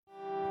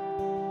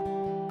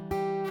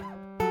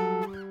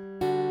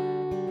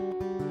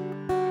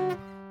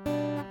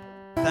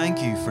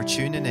Thank you for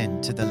tuning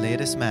in to the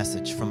latest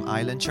message from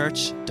Island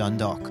Church,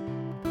 Dundalk.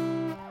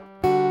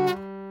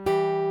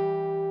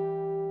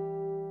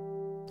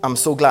 I'm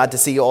so glad to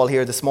see you all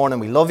here this morning.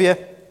 We love you.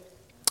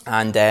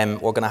 And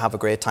we're going to have a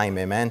great time,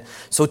 amen.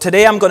 So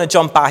today I'm going to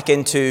jump back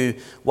into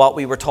what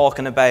we were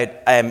talking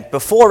about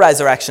before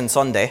Resurrection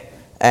Sunday.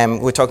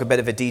 We took a bit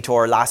of a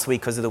detour last week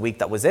because of the week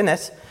that was in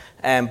it.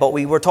 But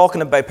we were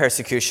talking about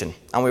persecution.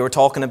 And we were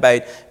talking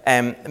about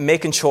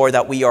making sure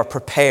that we are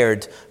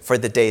prepared for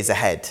the days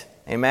ahead.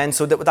 Amen.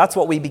 So that's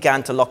what we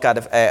began to look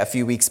at a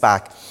few weeks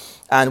back.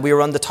 And we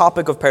were on the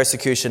topic of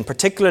persecution,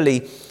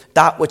 particularly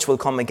that which will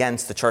come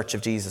against the Church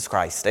of Jesus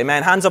Christ.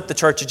 Amen. Hands up the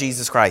Church of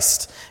Jesus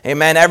Christ.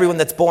 Amen. Everyone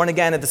that's born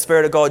again of the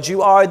Spirit of God,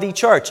 you are the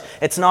church.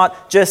 It's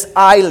not just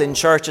Island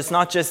Church. It's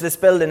not just this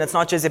building. It's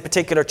not just a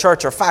particular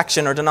church or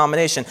faction or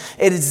denomination.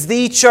 It is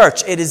the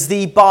church. It is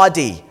the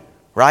body,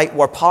 right?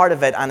 We're part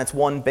of it and it's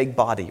one big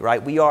body,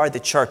 right? We are the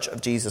Church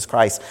of Jesus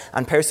Christ.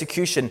 And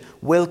persecution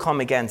will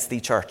come against the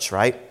church,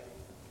 right?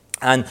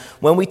 And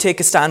when we take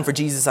a stand for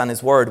Jesus and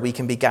his word, we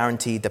can be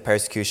guaranteed that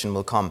persecution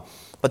will come.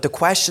 But the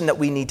question that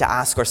we need to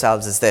ask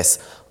ourselves is this: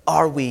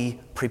 are we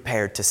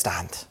prepared to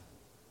stand?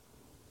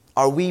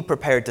 Are we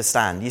prepared to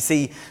stand? You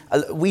see,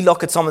 we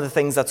look at some of the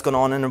things that's going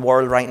on in the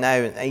world right now,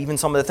 and even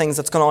some of the things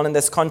that's going on in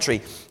this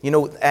country. You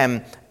know,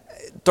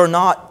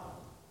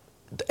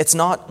 it's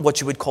not what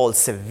you would call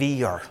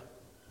severe,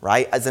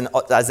 right?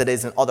 As it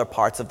is in other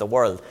parts of the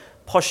world.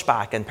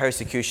 Pushback and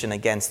persecution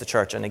against the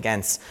church and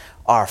against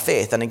our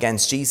faith and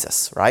against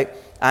Jesus, right?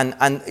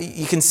 And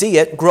you can see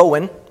it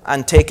growing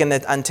and taking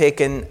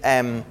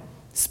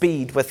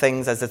speed with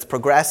things as it's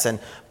progressing.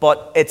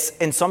 But it's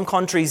in some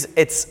countries,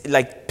 it's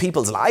like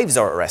people's lives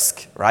are at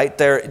risk, right?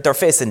 They're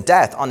facing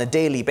death on a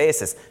daily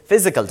basis,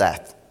 physical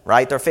death,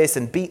 right? They're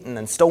facing beating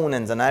and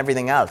stonings and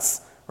everything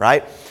else,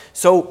 right?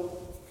 So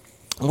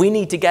we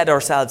need to get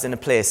ourselves in a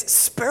place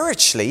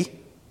spiritually,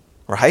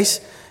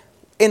 right?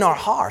 In our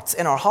hearts,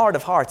 in our heart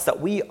of hearts, that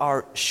we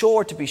are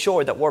sure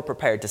that we're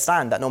prepared to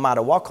stand, that no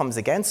matter what comes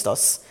against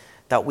us,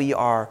 that we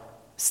are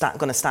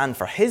going to stand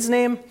for his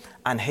name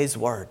and his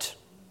word,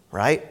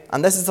 right?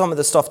 And this is some of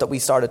the stuff that we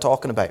started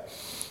talking about.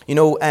 You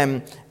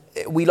know,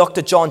 we looked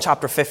at John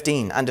chapter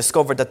 15 and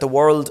discovered that the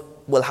world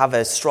will have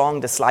a strong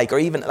dislike or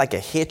even like a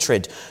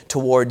hatred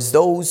towards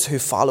those who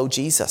follow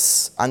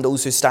Jesus and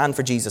those who stand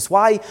for Jesus.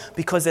 Why?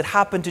 Because it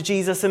happened to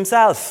Jesus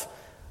himself.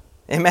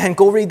 Amen.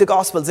 Go read the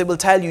Gospels. It will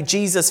tell you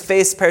Jesus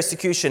faced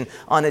persecution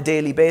on a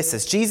daily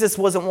basis. Jesus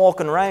wasn't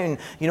walking around,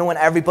 you know, when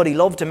everybody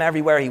loved him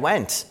everywhere he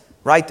went,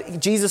 right?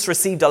 Jesus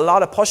received a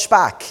lot of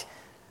pushback.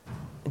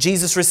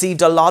 Jesus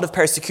received a lot of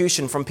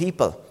persecution from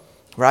people,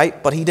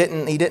 right? But he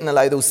didn't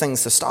allow those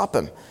things to stop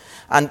him.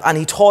 And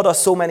he taught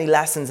us so many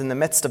lessons in the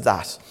midst of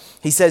that.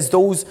 He says,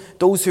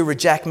 those who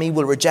reject me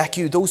will reject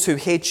you. Those who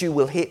hate you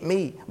will hate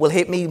me, will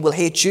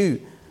hate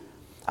you.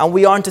 And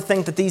we aren't to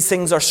think that these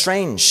things are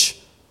strange.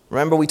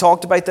 Remember, we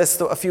talked about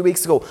this a few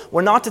weeks ago.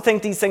 We're not to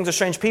think these things are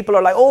strange. People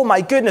are like, oh my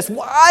goodness,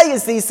 why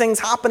is these things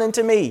happening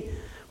to me?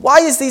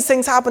 Why is these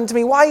things happening to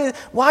me? Why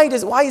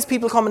is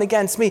people coming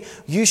against me?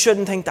 You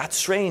shouldn't think that's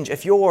strange.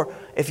 If you're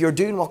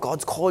doing what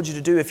God's called you to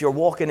do, if you're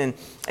walking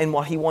in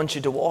what he wants you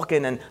to walk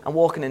in and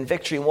walking in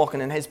victory and walking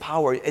in his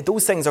power,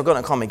 those things are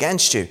going to come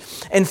against you.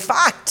 In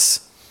fact,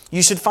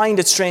 you should find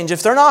it strange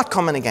if they're not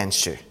coming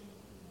against you.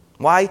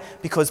 Why?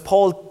 Because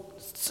Paul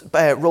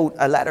wrote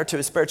a letter to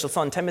his spiritual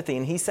son Timothy,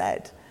 and he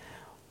said,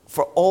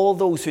 for all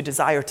those who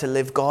desire to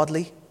live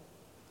godly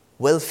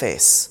will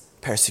face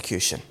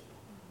persecution.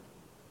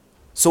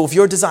 So if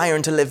you're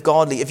desiring to live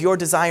godly, if you're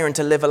desiring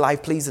to live a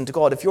life pleasing to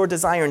God, if you're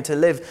desiring to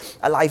live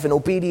a life in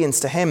obedience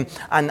to him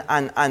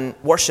and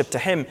worship to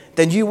him,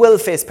 then you will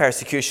face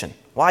persecution.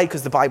 Why?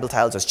 Because the Bible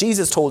tells us.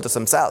 Jesus told us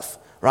himself,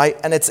 right?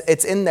 And it's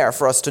in there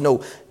for us to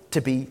know,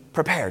 to be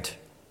prepared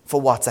for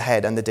what's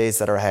ahead and the days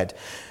that are ahead.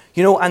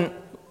 You know, and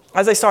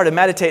as I started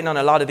meditating on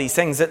a lot of these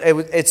things,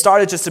 it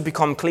started just to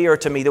become clear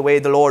to me the way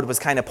the Lord was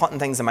kind of putting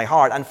things in my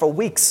heart. And for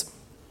weeks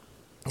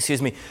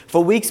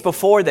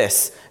before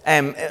this,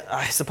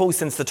 I suppose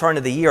since the turn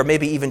of the year,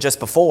 maybe even just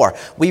before,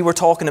 we were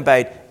talking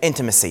about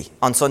intimacy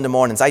on Sunday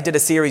mornings. I did a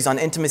series on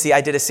intimacy.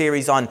 I did a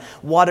series on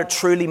what it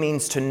truly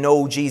means to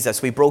know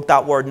Jesus. We broke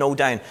that word "know"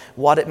 down.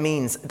 What it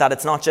means, that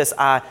it's not just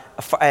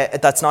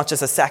that's not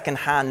just a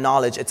second-hand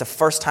knowledge. It's a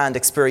first-hand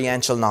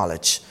experiential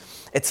knowledge.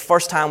 It's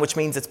first-hand, which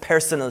means it's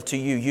personal to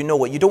you. You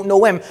know it. You don't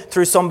know him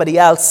through somebody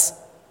else.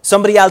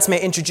 Somebody else may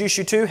introduce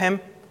you to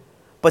him,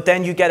 but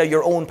then you get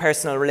your own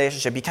personal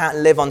relationship. You can't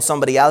live on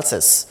somebody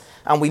else's.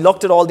 And we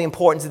looked at all the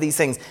importance of these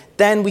things.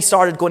 Then we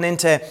started going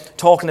into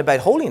talking about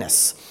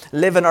holiness,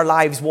 living our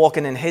lives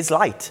walking in his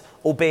light,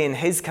 obeying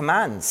his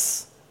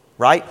commands,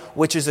 right?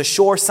 Which is a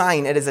sure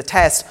sign. It is a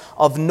test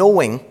of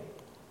knowing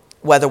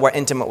whether we're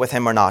intimate with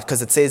him or not,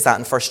 because it says that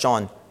in 1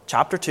 John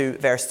chapter 2,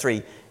 verse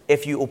 3.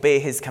 If you obey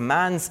his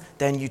commands,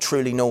 then you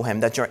truly know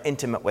him, that you're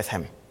intimate with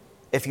him,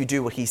 if you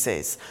do what he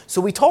says.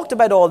 So we talked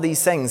about all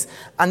these things,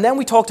 and then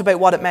we talked about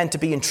what it meant to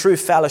be in true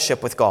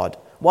fellowship with God,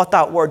 what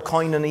that word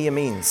koinonia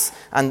means,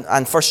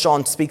 and 1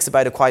 John speaks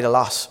about it quite a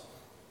lot.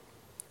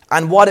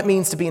 and what it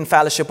means to be in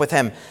fellowship with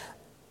him.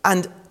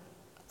 And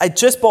it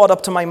just brought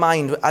up to my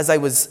mind as I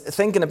was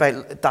thinking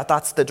about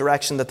that's the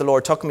direction that the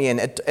Lord took me in.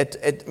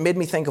 It made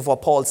me think of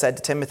what Paul said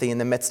to Timothy in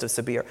the midst of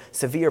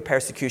severe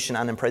persecution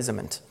and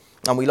imprisonment.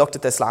 And we looked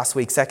at this last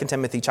week, 2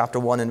 Timothy chapter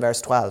 1 and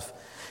verse 12.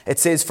 It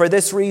says, "For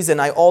this reason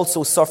I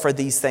also suffer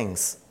these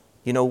things,"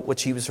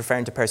 which he was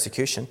referring to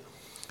persecution.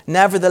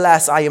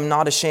 "Nevertheless, I am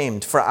not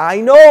ashamed, for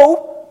I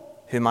know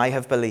whom I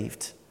have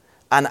believed,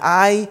 and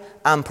I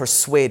am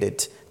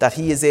persuaded that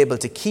he is able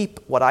to keep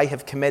what I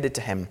have committed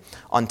to him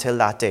until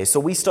that day." So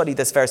we studied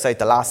this verse out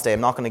the last day.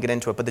 I'm not going to get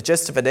into it, but the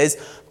gist of it is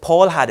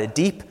Paul had a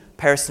deep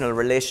personal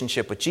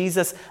relationship with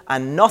Jesus,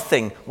 and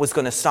nothing was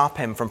going to stop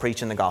him from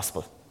preaching the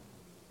gospel.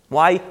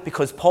 Why?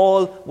 Because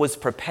Paul was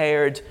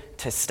prepared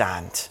to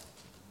stand.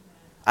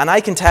 And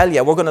I can tell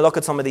you, we're going to look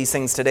at some of these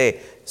things today.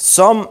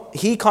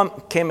 He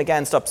came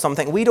against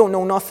something. We don't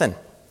know nothing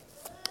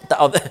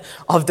of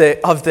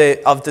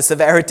the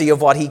severity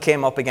of what he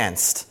came up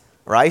against,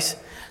 right?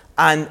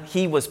 And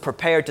he was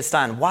prepared to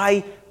stand.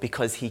 Why?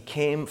 Because he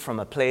came from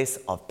a place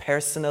of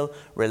personal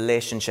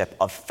relationship,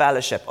 of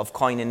fellowship, of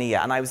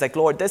koinonia. And I was like,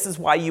 Lord, this is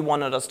why you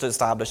wanted us to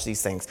establish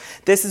these things.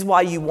 This is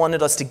why you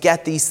wanted us to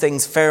get these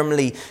things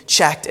firmly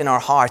checked in our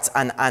hearts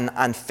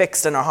and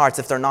fixed in our hearts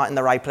if they're not in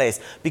the right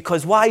place.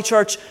 Because why,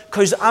 church?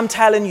 Because I'm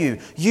telling you,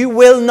 you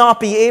will not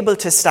be able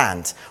to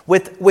stand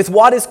with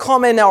what is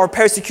coming, or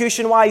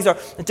persecution-wise, or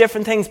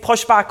different things,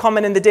 pushback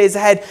coming in the days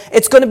ahead.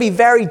 It's going to be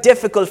very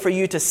difficult for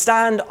you to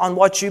stand on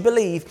what you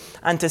believe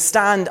and to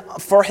stand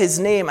for his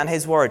name and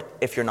his word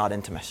if you're not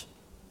intimate.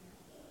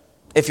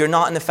 If you're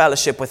not in a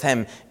fellowship with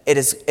him,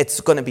 it's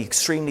going to be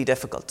extremely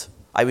difficult.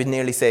 I would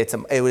nearly say it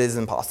is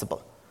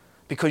impossible,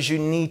 because you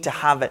need to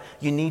have it.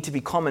 You need to be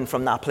coming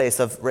from that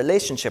place of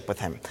relationship with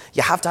him.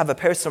 You have to have a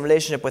personal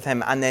relationship with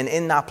him, and then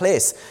in that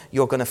place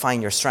you're going to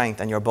find your strength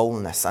and your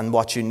boldness and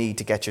what you need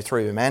to get you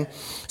through. Amen.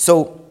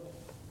 So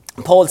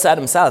Paul said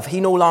himself,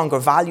 he no longer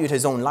valued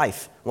his own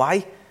life.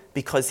 Why?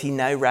 Because he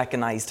now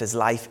recognized his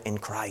life in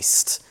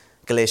Christ.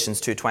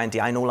 Galatians 2:20,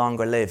 "I no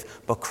longer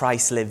live, but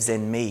Christ lives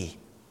in me."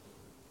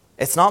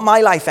 It's not my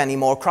life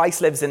anymore.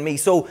 Christ lives in me.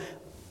 So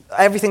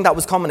everything that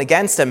was coming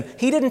against him,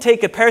 he didn't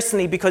take it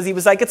personally, because he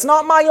was like, it's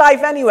not my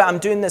life anyway. I'm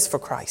doing this for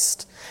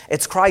Christ.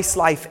 It's Christ's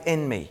life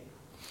in me.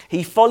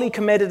 He fully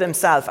committed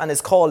himself and his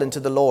call into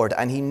the Lord,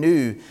 and he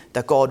knew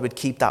that God would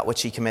keep that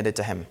which he committed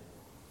to him.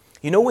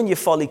 When you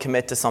fully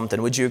commit to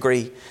something, would you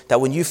agree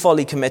that when you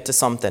fully commit to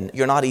something,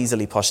 you're not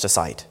easily pushed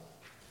aside?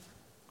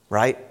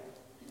 Right?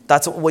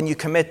 That's when you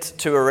commit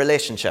to a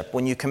relationship,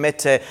 when you commit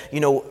to,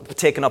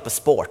 taking up a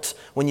sport,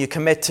 when you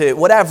commit to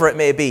whatever it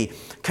may be,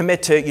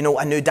 commit to,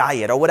 a new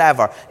diet or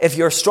whatever. If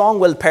you're a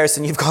strong-willed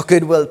person, you've got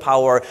good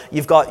willpower,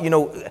 you've got,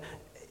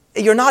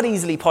 you're not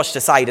easily pushed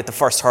aside at the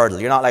first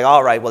hurdle. You're not like,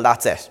 all right, well,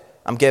 that's it.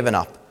 I'm giving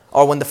up.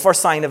 Or when the first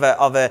sign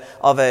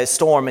of a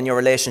storm in your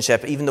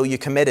relationship, even though you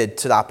committed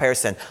to that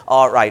person,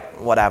 all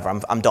right, whatever,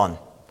 I'm done.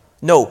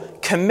 No,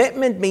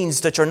 commitment means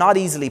that you're not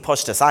easily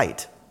pushed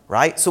aside.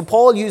 Right? So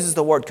Paul uses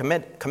the word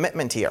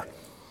commitment here.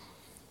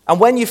 And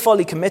when you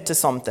fully commit to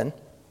something,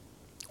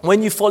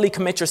 when you fully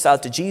commit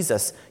yourself to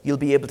Jesus, you'll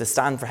be able to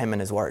stand for him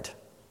and his word.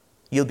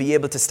 You'll be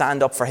able to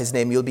stand up for his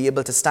name. You'll be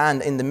able to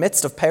stand in the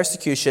midst of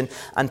persecution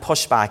and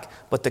pushback.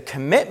 But the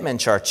commitment,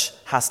 church,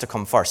 has to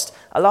come first.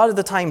 A lot of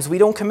the times we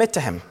don't commit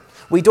to him.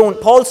 We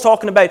don't. Paul's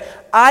talking about,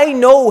 I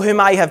know whom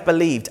I have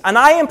believed, and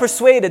I am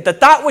persuaded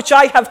that which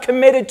I have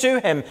committed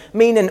to him,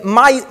 meaning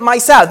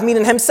myself,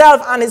 meaning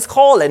himself and his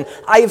calling,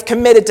 I have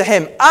committed to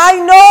him. I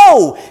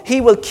know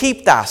he will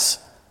keep that.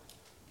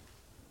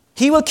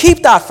 He will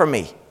keep that for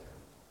me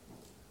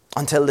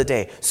until the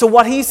day. So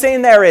what he's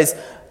saying there is,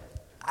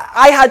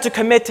 I had to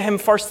commit to him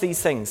first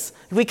these things.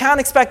 We can't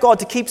expect God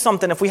to keep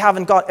something if we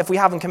haven't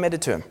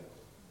committed to him.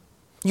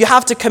 You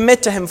have to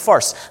commit to him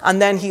first,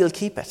 and then he'll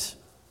keep it.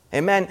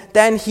 Amen.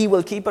 Then he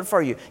will keep it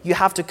for you. You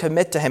have to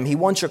commit to him. He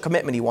wants your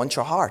commitment. He wants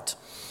your heart.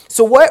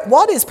 So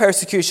what is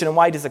persecution and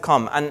why does it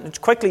come?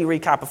 And quickly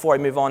recap before I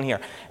move on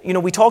here.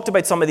 We talked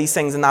about some of these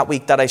things in that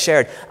week that I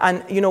shared.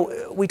 And,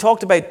 we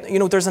talked about,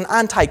 there's an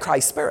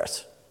antichrist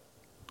spirit.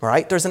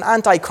 Right? There's an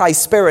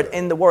antichrist spirit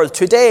in the world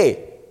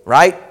today.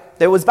 Right?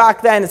 There was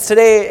back then. It's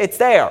today. It's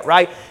there.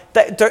 Right?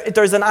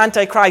 There's an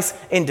antichrist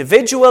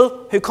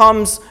individual who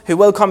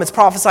will come. It's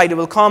prophesied he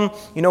will come.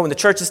 When the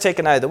church is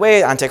taken out of the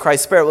way,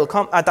 antichrist spirit will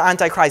come. The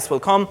antichrist will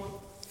come,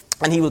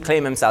 and he will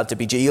claim himself to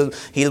be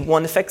Jesus. He'll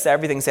want to fix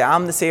everything, say,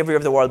 I'm the savior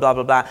of the world, blah,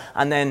 blah, blah.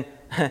 And then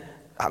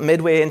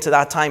midway into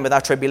that time of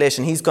that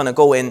tribulation, he's going to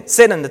go in,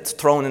 sit on the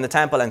throne in the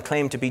temple, and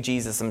claim to be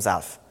Jesus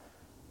himself.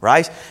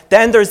 Right?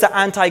 Then there's the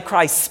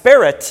antichrist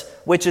spirit,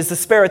 which is the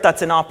spirit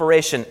that's in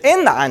operation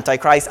in the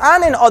antichrist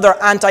and in other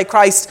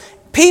antichrist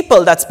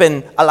people that's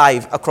been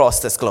alive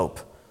across this globe,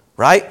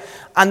 right?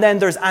 And then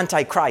there's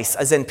antichrist,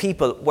 as in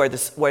people where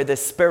the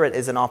spirit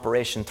is in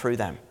operation through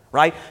them,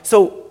 right?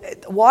 So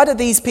what are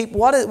these people?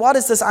 What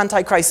is this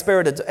antichrist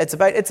spirit? It's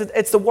about.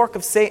 It's the work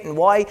of Satan.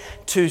 Why?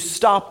 To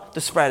stop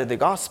the spread of the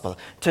gospel,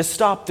 to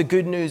stop the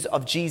good news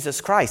of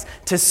Jesus Christ,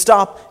 to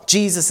stop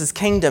Jesus'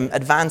 kingdom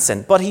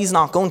advancing. But he's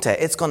not going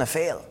to. It's going to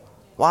fail.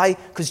 Why?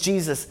 Because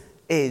Jesus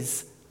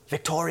is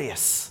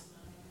victorious.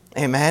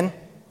 Amen.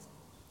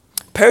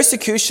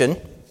 Persecution,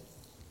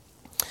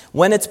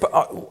 when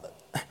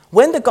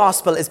the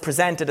gospel is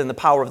presented in the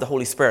power of the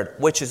Holy Spirit,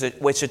 which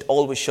it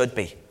always should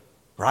be,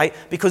 right?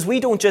 Because we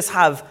don't just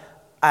have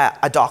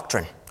a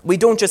doctrine. We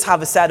don't just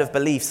have a set of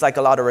beliefs like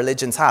a lot of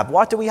religions have.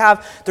 What do we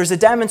have? There's a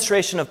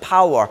demonstration of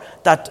power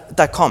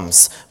that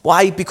comes.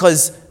 Why?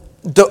 Because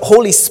the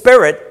Holy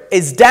Spirit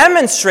is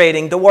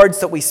demonstrating the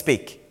words that we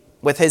speak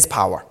with his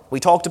power. We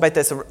talked about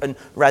this on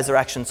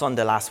Resurrection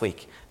Sunday last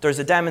week. There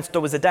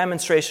was a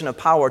demonstration of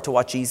power to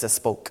what Jesus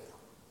spoke.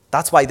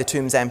 That's why the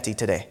tomb's empty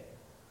today.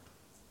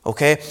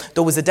 Okay?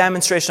 There was a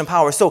demonstration of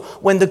power. So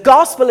when the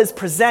gospel is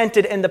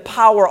presented in the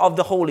power of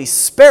the Holy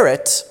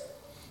Spirit,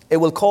 it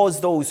will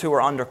cause those who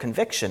are under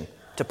conviction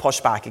to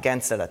push back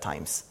against it at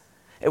times.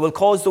 It will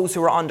cause those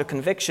who are under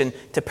conviction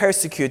to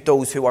persecute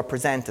those who are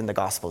presenting the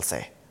gospel,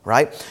 say.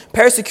 Right?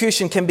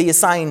 Persecution can be a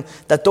sign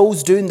that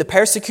those doing the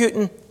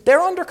persecuting, they're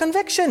under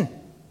conviction.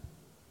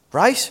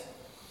 Right?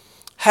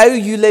 How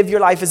you live your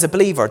life as a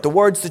believer, the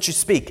words that you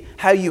speak,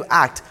 how you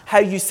act, how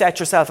you set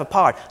yourself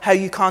apart, how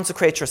you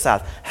consecrate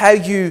yourself, how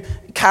you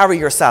carry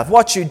yourself,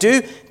 what you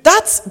do,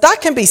 that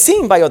can be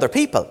seen by other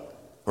people.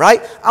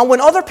 Right? And when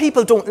other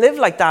people don't live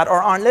like that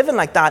or aren't living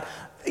like that,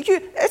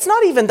 it's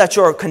not even that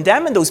you're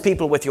condemning those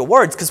people with your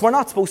words, because we're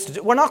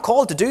not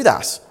called to do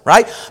that,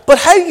 right? But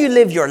how you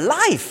live your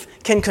life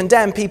can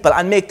condemn people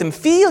and make them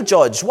feel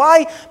judged.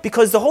 Why?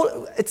 Because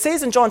it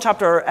says in John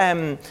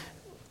chapter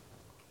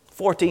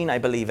 14, I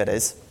believe it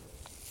is,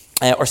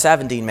 or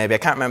 17 maybe, I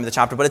can't remember the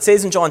chapter, but it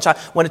says in John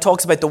when it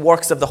talks about the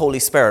works of the Holy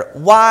Spirit,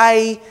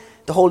 why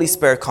the Holy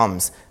Spirit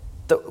comes.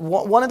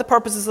 One of the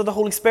purposes of the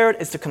Holy Spirit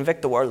is to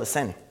convict the world of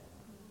sin.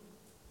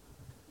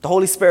 The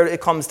Holy Spirit,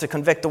 it comes to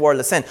convict the world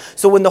of sin.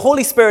 So when the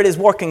Holy Spirit is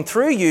working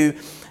through you,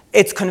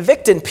 it's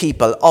convicting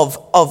people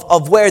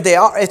of where they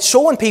are. It's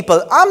showing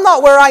people, I'm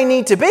not where I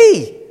need to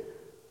be.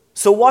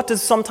 So what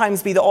does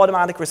sometimes be the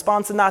automatic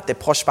response in that? They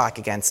push back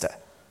against it.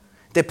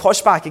 They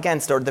push back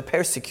against it, or they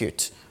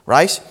persecute,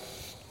 right?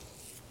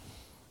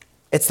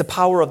 It's the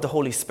power of the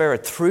Holy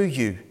Spirit through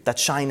you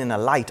that's shining a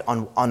light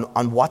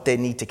on what they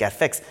need to get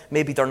fixed.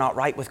 Maybe they're not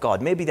right with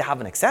God. Maybe they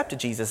haven't accepted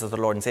Jesus as their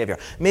Lord and Savior.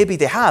 Maybe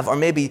they have, or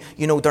maybe,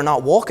 they're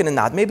not walking in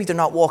that. Maybe they're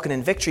not walking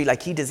in victory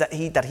like he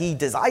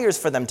desires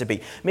for them to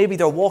be. Maybe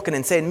they're walking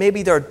in sin.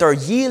 Maybe they're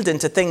yielding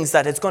to things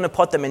that is going to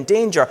put them in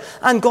danger.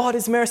 And God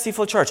is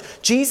merciful, church.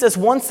 Jesus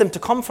wants them to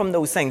come from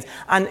those things.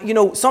 And,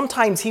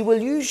 sometimes he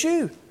will use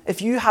you.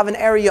 If you have an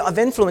area of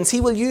influence,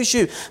 he will use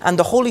you. And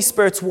the Holy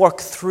Spirit's work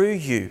through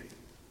you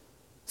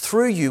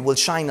will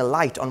shine a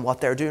light on what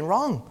they're doing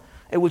wrong.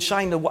 It will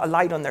shine a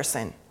light on their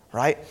sin,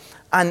 right?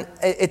 And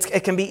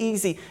it can be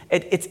easy.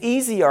 It's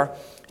easier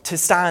to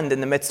stand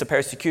in the midst of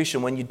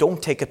persecution when you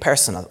don't take it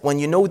personal, when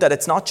you know that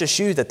it's not just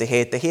you that they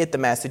hate the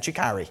message you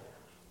carry.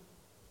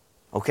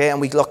 Okay, and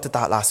we looked at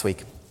that last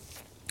week,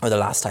 or the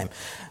last time.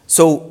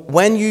 So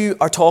when you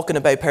are talking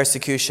about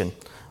persecution,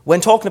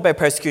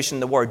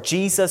 the word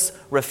Jesus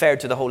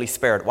referred to the Holy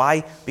Spirit.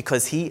 Why?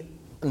 Because he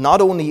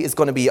not only is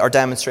going to be our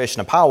demonstration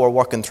of power,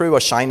 working through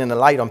us, shining a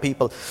light on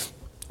people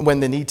when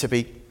they need to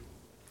be,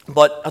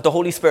 but the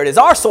Holy Spirit is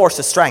our source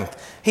of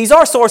strength. He's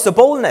our source of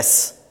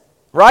boldness,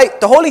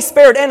 right? The Holy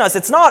Spirit in us.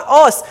 It's not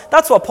us.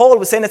 That's what Paul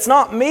was saying. It's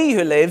not me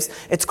who lives.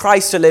 It's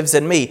Christ who lives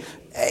in me.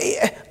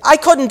 I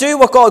couldn't do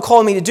what God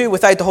called me to do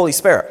without the Holy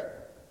Spirit,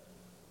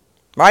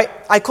 right?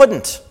 I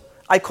couldn't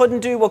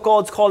do what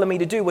God's calling me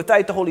to do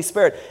without the Holy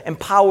Spirit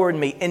empowering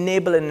me,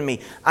 enabling me,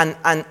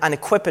 and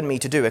equipping me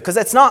to do it. Because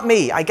it's not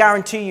me. I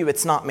guarantee you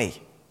it's not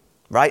me.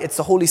 Right? It's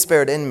the Holy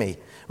Spirit in me.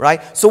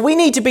 Right? So we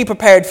need to be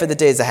prepared for the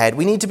days ahead.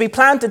 We need to be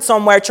planted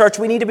somewhere, church.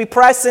 We need to be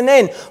pressing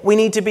in. We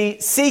need to be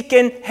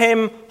seeking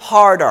him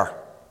harder.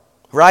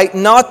 Right?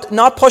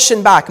 Not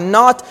pushing back.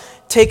 Not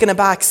taking a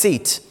back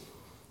seat.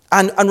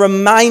 And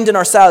reminding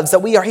ourselves that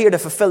we are here to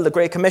fulfill the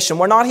Great Commission.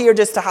 We're not here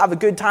just to have a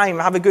good time,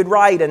 have a good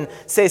ride, and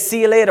say,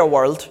 see you later,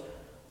 world.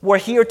 We're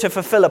here to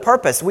fulfill a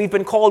purpose. We've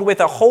been called with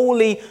a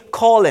holy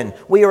calling.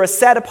 We are a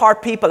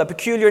set-apart people, a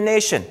peculiar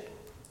nation,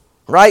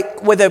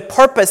 right? With a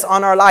purpose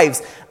on our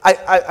lives.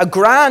 A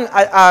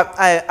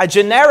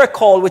generic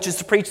call, which is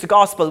to preach the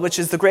gospel, which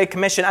is the Great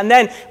Commission. And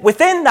then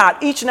within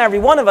that, each and every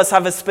one of us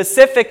have a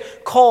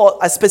specific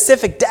call, a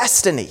specific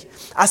destiny,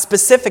 a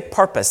specific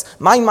purpose.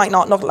 Mine might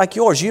not look like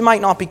yours. You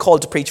might not be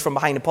called to preach from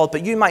behind a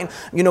pulpit. You might,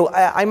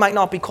 I might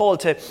not be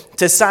called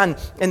to stand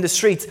in the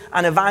streets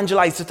and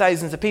evangelize to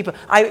thousands of people.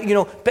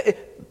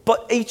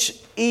 But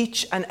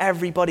each and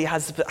everybody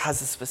has a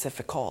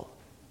specific call,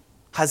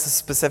 has a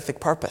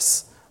specific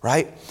purpose.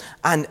 Right?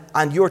 And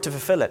you're to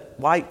fulfill it.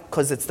 Why?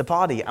 Because it's the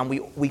body, and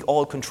we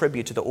all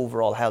contribute to the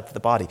overall health of the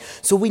body.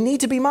 So we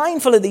need to be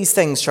mindful of these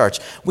things, church.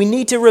 We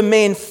need to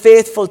remain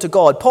faithful to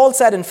God. Paul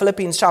said in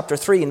Philippians chapter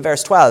 3 and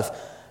verse 12,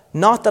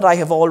 not that I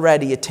have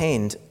already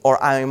attained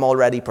or I am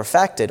already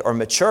perfected or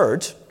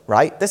matured.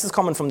 Right? This is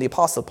coming from the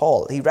Apostle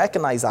Paul. He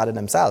recognized that in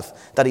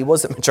himself, that he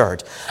wasn't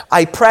matured.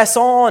 I press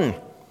on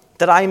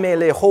that I may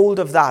lay hold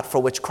of that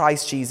for which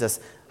Christ Jesus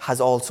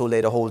has also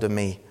laid a hold of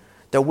me.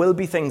 There will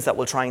be things that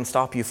will try and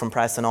stop you from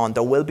pressing on.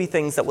 There will be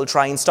things that will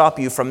try and stop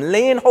you from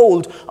laying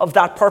hold of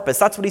that purpose.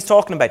 That's what he's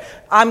talking about.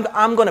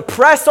 I'm going to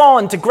press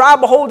on to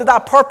grab a hold of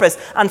that purpose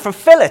and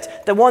fulfill it,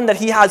 the one that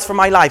he has for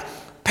my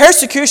life.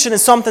 Persecution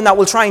is something that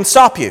will try and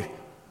stop you.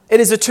 It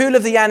is a tool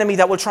of the enemy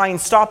that will try and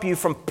stop you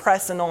from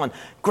pressing on,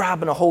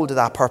 grabbing a hold of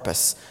that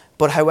purpose.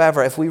 But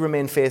however, if we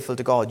remain faithful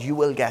to God, you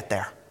will get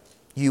there.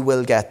 You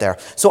will get there.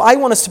 So I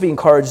want us to be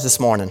encouraged this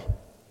morning,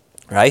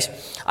 right?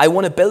 I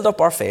want to build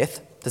up our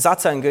faith. Does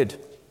that sound good?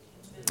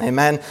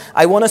 Amen.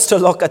 I want us to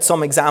look at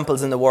some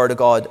examples in the Word of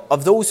God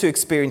of those who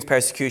experience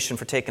persecution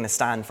for taking a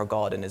stand for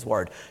God and His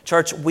Word.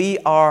 Church, we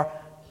are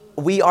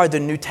the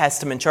New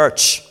Testament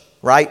church,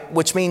 right?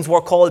 Which means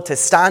we're called to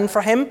stand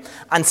for Him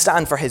and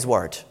stand for His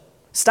Word.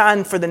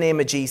 Stand for the name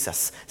of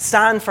Jesus.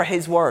 Stand for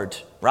His Word,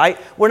 right?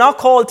 We're not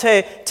called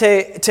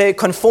to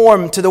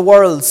conform to the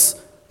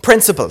world's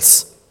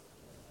principles.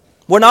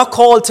 We're not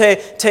called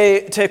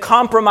to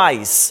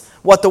compromise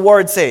what the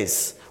Word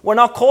says. We're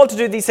not called to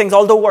do these things,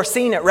 although we're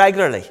seeing it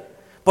regularly.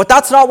 But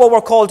that's not what we're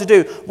called to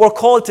do. We're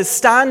called to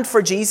stand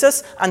for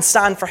Jesus and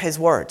stand for His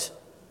Word.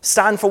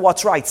 Stand for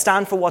what's right.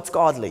 Stand for what's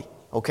godly.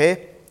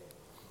 Okay?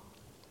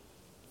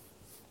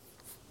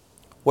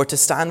 We're to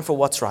stand for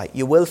what's right.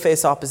 You will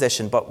face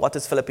opposition, but what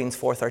does Philippians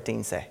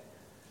 4:13 say?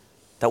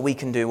 That we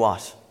can do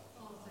what?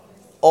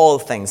 All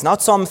things.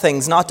 Not some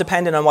things, not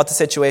depending on what the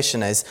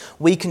situation is.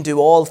 We can do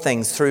all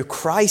things through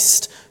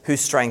Christ who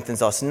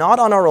strengthens us, not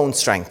on our own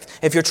strength.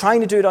 If you're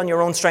trying to do it on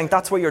your own strength,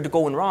 that's where you're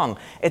going wrong.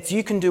 It's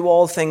you can do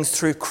all things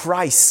through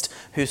Christ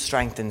who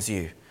strengthens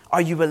you.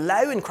 Are you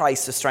allowing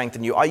Christ to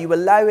strengthen you? Are you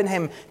allowing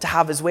Him to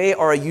have His way,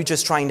 or are you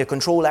just trying to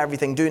control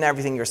everything, doing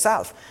everything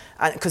yourself?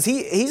 And because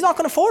He's not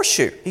going to force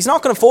you. He's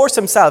not going to force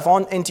Himself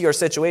into your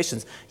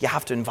situations. You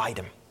have to invite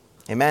Him.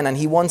 Amen. And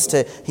He wants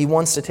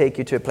to take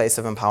you to a place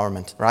of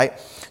empowerment, right?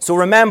 So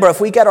remember, if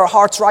we get our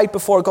hearts right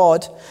before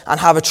God and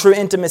have a true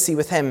intimacy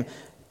with Him,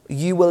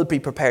 you will be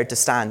prepared to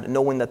stand,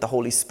 knowing that the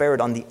Holy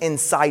Spirit on the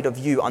inside of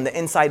you, on the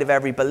inside of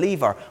every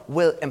believer,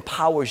 will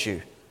empower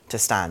you to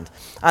stand.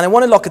 And I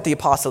want to look at the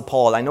Apostle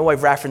Paul. I know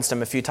I've referenced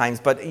him a few times,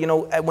 but you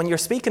know, when you're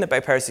speaking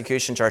about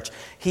persecution, church,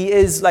 he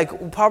is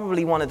like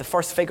probably one of the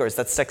first figures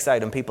that sticks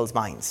out in people's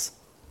minds,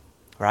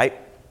 right?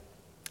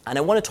 And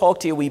I want to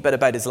talk to you a wee bit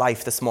about his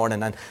life this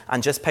morning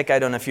and just pick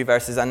out on a few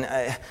verses. And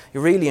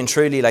really and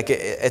truly, like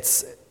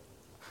it's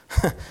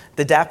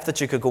the depth that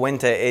you could go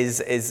into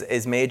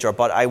is major.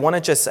 But I want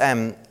to just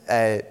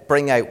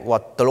bring out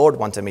what the Lord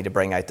wanted me to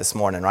bring out this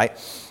morning, right?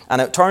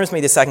 And it turns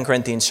me to 2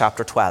 Corinthians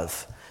chapter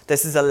 12.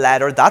 This is a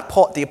letter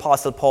that the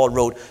Apostle Paul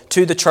wrote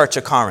to the church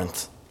of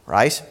Corinth,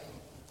 right?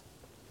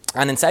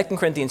 And in 2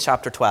 Corinthians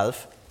chapter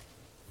 12,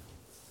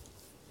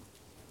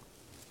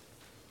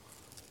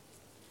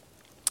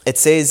 it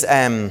says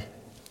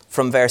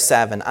from verse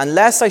 7,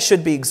 "Unless I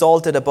should be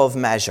exalted above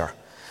measure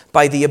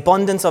by the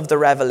abundance of the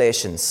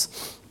revelations,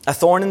 a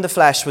thorn in the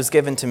flesh was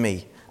given to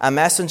me, a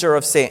messenger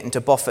of Satan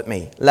to buffet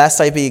me,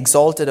 lest I be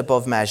exalted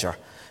above measure.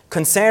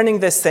 Concerning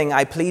this thing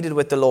I pleaded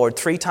with the Lord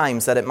 3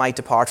 times that it might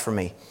depart from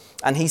me.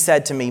 And He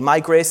said to me, my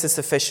grace is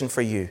sufficient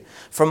for you,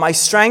 for my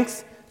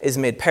strength is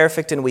made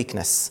perfect in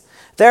weakness.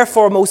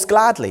 Therefore, most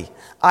gladly,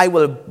 I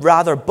will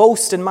rather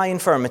boast in my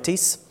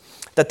infirmities,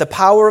 that the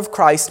power of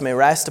Christ may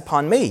rest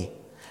upon me.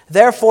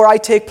 Therefore, I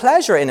take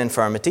pleasure in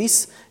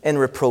infirmities, in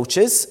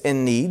reproaches,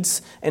 in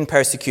needs, in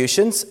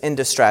persecutions, in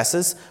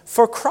distresses,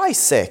 for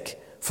Christ's sake.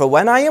 For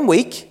when I am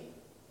weak,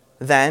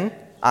 then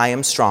I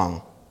am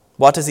strong."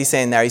 What is he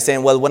saying there? He's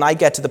saying, well, when I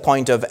get to the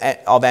point of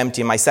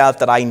emptying myself,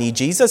 that I need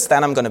Jesus,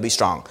 then I'm going to be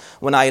strong.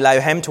 When I allow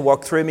Him to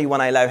work through me,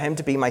 when I allow Him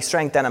to be my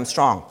strength, then I'm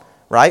strong,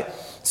 right?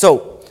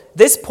 So,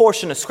 this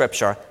portion of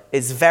Scripture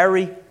is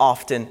very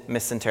often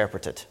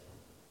misinterpreted,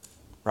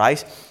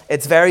 right?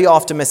 It's very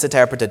often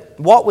misinterpreted.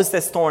 What was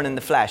this thorn in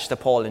the flesh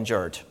that Paul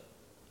endured?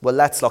 Well,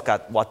 let's look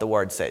at what the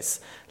Word says.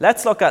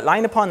 Let's look at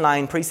line upon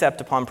line,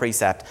 precept upon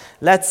precept.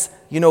 Let's,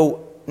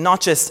 not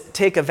just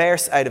take a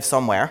verse out of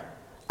somewhere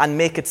and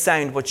make it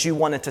sound what you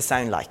want it to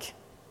sound like,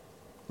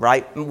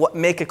 right?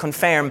 Make it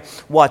confirm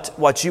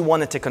what you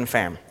want it to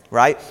confirm,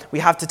 right? We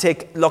have to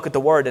look at the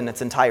Word in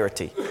its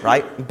entirety,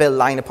 right? Build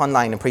line upon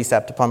line and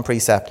precept upon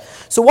precept.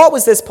 So what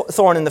was this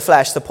thorn in the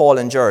flesh that Paul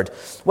endured?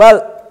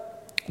 Well,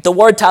 the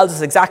Word tells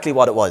us exactly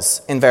what it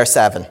was in verse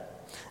 7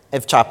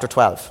 of chapter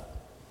 12.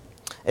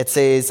 It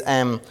says,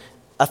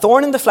 "A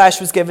thorn in the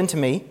flesh was given to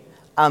me,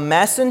 a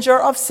messenger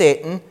of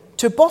Satan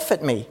to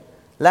buffet me,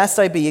 lest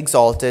I be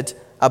exalted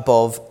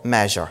above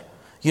measure."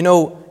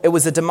 It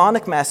was a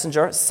demonic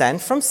messenger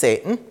sent from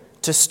Satan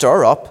to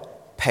stir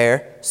up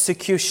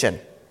persecution,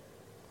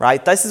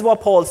 right? This is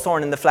what Paul's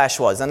thorn in the flesh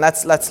was. And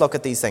let's look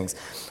at these things.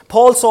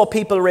 Paul saw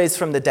people raised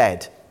from the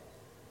dead,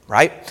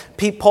 right?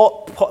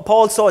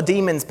 Paul saw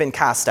demons being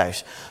cast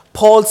out.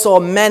 Paul saw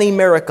many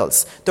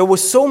miracles. There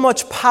was so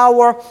much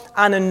power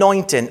and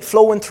anointing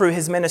flowing through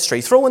his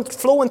ministry,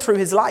 flowing through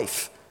his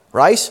life,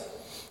 right?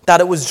 That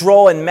it was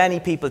drawing many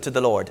people to the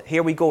Lord.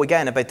 Here we go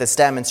again about this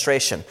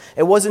demonstration.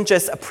 It wasn't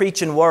just a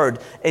preaching word.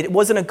 It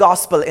wasn't a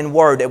gospel in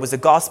word. It was a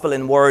gospel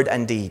in word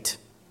and deed.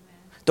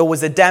 There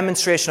was a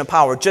demonstration of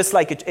power, just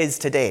like it is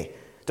today.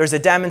 There's a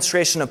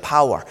demonstration of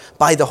power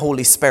by the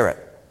Holy Spirit,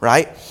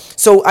 right?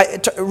 So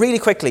really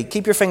quickly,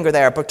 keep your finger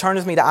there, but turn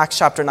with me to Acts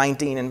chapter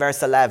 19 and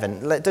verse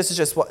 11. This is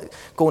just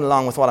going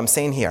along with what I'm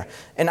saying here.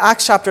 In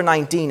Acts chapter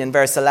 19 and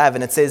verse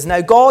 11, it says,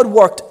 "Now God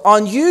worked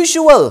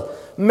unusual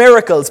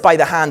miracles by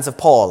the hands of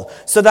Paul,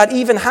 so that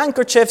even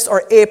handkerchiefs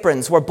or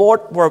aprons were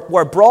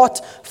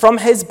brought from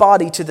his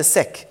body to the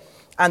sick,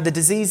 and the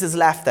diseases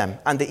left them,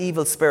 and the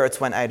evil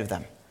spirits went out of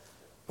them."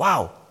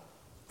 Wow.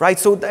 Right?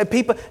 So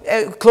people,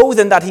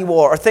 clothing that he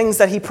wore, or things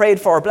that he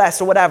prayed for or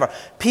blessed or whatever,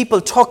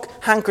 people took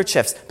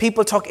handkerchiefs,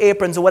 people took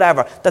aprons or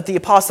whatever that the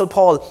Apostle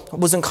Paul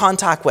was in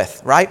contact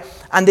with, right?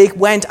 And they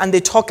went and they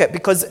took it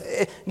because,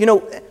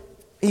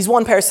 he's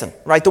one person,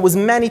 right? There was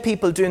many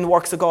people doing the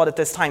works of God at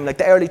this time, like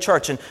the early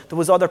church, and there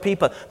was other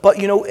people. But,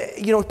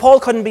 Paul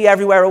couldn't be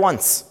everywhere at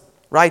once.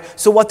 Right?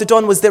 So what they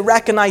done was they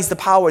recognized the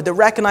power, they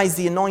recognized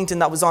the anointing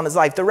that was on his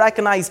life, they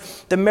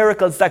recognized the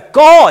miracles that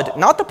God,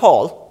 not the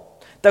Paul,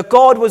 that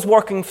God was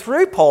working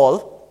through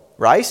Paul,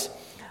 right?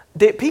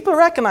 People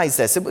recognize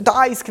this. The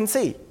eyes can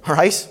see,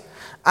 right?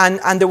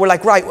 And they were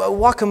like, right, well,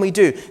 what can we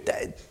do?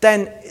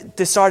 Then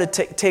they started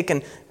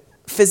taking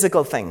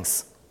physical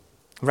things,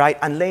 right?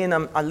 And laying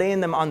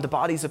them on the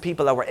bodies of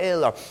people that were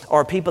ill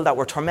or people that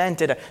were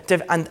tormented.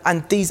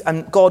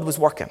 And God was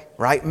working,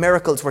 right?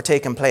 Miracles were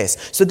taking place.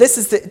 So this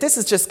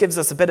just gives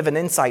us a bit of an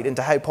insight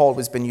into how Paul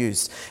was being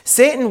used.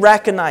 Satan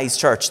recognized,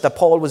 church, that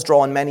Paul was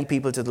drawing many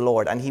people to the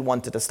Lord, and he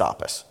wanted to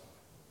stop it.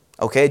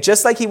 Okay,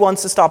 just like he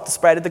wants to stop the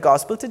spread of the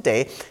gospel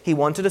today, he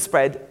wanted to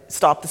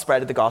stop the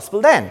spread of the gospel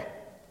then,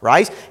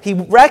 right? He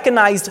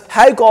recognized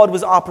how God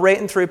was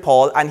operating through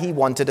Paul, and he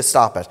wanted to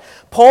stop it.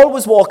 Paul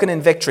was walking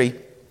in victory.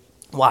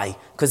 Why?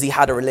 Because he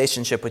had a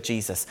relationship with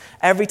Jesus.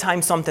 Every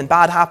time something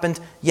bad happened,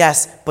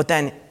 yes, but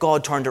then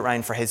God turned it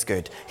around for his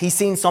good. He's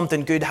seen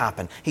something good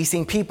happen. He's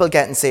seen people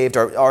getting saved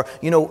or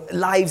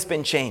lives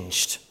been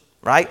changed,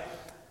 right?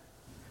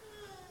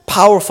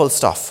 Powerful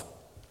stuff.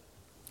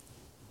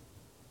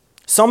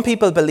 Some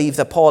people believe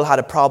that Paul had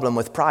a problem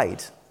with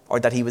pride, or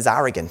that he was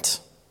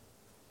arrogant,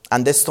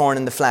 and this thorn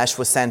in the flesh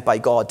was sent by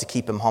God to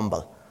keep him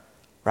humble,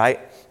 right?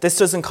 This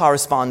doesn't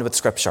correspond with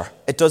Scripture.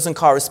 It doesn't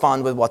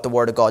correspond with what the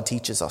Word of God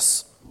teaches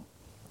us,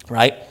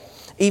 right?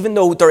 Even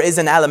though there is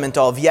an element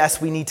of, yes,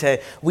 we need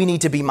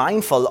to be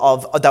mindful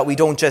of that. We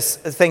don't just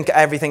think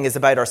everything is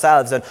about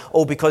ourselves and,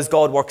 because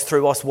God works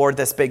through us, we're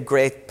this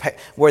great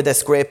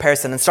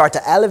person, and start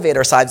to elevate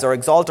ourselves or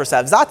exalt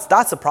ourselves.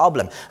 That's a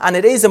problem. And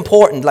it is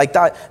important, like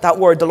that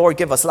word the Lord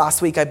gave us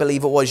last week, I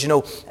believe it was,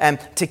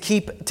 to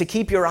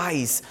keep your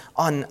eyes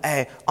on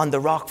the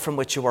rock from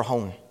which you were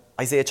hewn.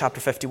 Isaiah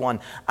chapter 51,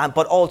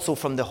 but also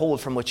from the hole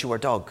from which you were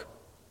dug.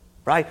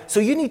 Right? So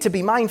you need to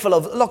be mindful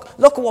of, look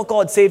at what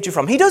God saved you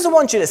from. He doesn't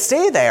want you to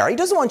stay there. He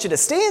doesn't want you to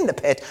stay in the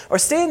pit or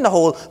stay in the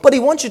hole, but he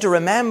wants you to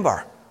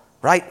remember,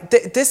 right?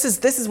 This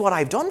is what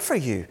I've done for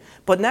you.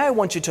 But now I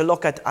want you to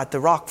look at the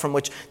rock from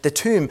which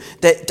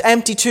the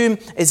empty tomb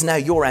is now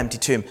your empty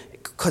tomb.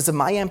 Because of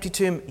my empty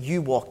tomb,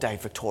 you walked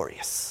out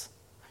victorious.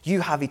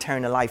 You have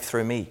eternal life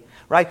through me.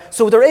 Right?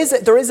 So there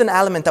is an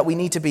element that we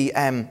need to be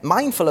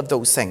mindful of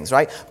those things,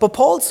 right? But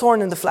Paul's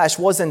thorn in the flesh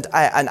wasn't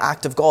an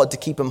act of God to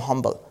keep him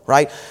humble,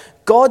 right?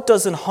 God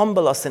doesn't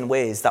humble us in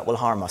ways that will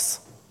harm us,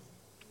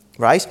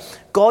 right?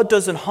 God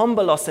doesn't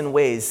humble us in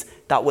ways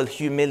that will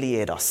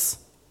humiliate us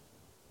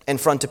in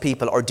front of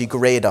people or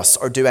degrade us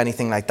or do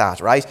anything like that,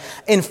 right?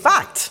 In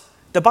fact,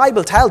 the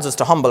Bible tells us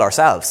to humble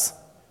ourselves.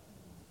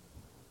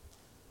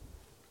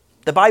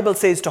 The Bible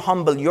says to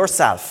humble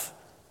yourself,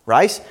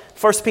 right?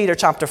 1 Peter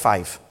chapter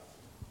 5.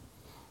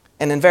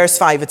 And in verse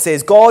 5 it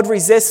says, God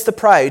resists the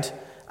proud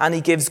and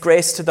he gives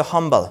grace to the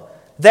humble.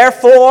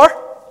 Therefore,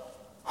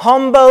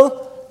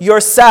 humble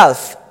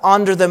yourself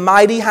under the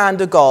mighty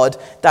hand of God,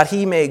 that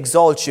he may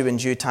exalt you in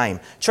due time.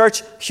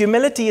 Church,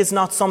 humility is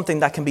not something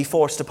that can be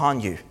forced upon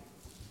you.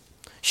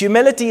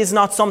 Humility is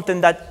not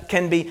something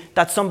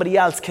that somebody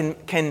else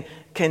can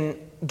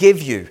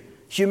give you.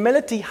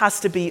 Humility has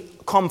to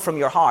come from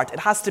your heart. It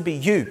has to be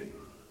you.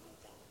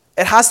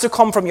 It has to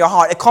come from your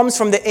heart. It comes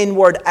from the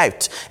inward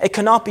out. It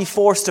cannot be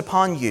forced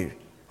upon you,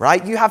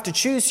 right? You have to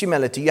choose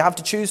humility. You have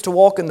to choose to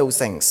walk in those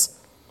things.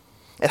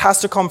 It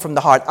has to come from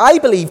the heart. I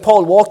believe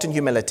Paul walked in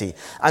humility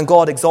and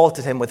God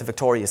exalted him with a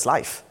victorious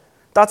life.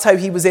 That's how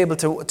he was able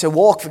to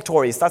walk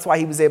victorious. That's why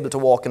he was able to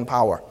walk in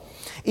power.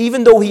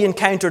 Even though he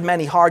encountered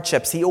many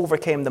hardships, he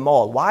overcame them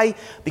all. Why?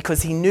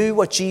 Because he knew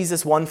what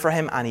Jesus won for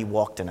him and he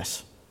walked in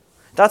it.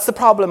 That's the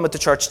problem with the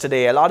church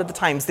today. A lot of the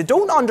times they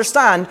don't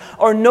understand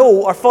or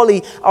know or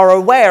fully are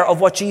aware of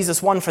what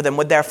Jesus won for them,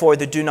 but therefore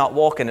they do not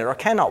walk in it or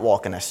cannot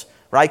walk in it,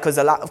 right? Because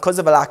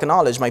of a lack of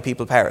knowledge, my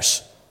people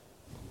perish.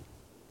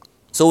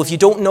 So if you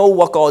don't know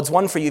what God's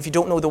won for you, if you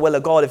don't know the will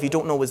of God, if you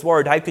don't know his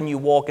word, how can you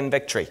walk in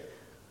victory?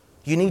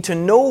 You need to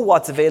know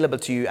what's available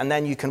to you, and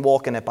then you can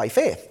walk in it by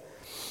faith.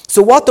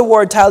 So what the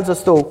word tells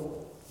us, though,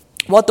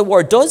 what the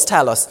word does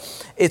tell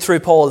us through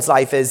Paul's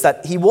life is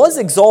that he was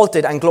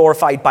exalted and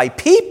glorified by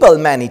people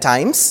many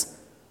times,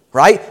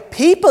 Right?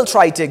 People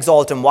tried to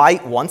exalt him. Why?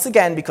 Once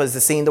again, because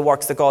they've seen the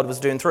works that God was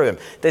doing through him.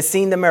 They've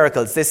seen the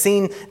miracles. They've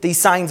seen these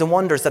signs and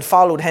wonders that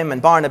followed him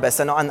and Barnabas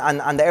and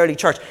the early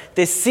church.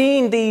 They've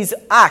seen these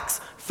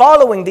acts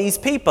following these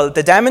people,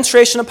 the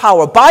demonstration of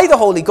power by the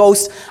Holy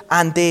Ghost,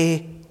 and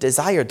they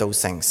desired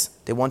those things.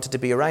 They wanted to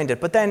be around it.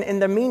 But then in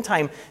the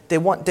meantime, they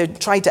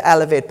tried to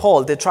elevate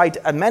Paul.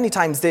 Many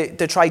times they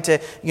tried to,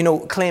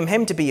 claim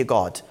him to be a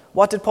god.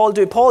 What did Paul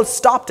do? Paul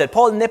stopped it.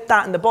 Paul nipped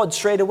that in the bud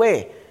straight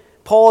away.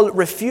 Paul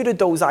refuted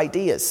those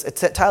ideas. It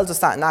tells us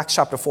that in Acts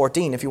chapter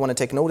 14, if you want to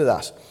take note of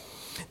that.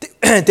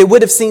 They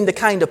would have seen the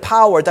kind of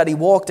power that he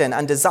walked in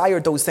and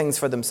desired those things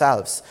for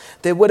themselves.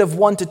 They would have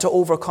wanted to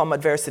overcome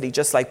adversity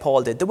just like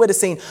Paul did. They would have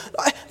seen,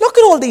 look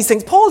at all these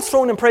things. Paul's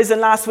thrown in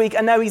prison last week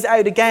and now he's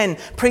out again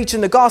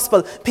preaching the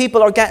gospel.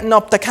 People are getting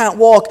up, they can't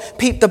walk.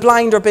 The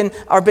blind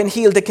are being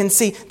healed, they can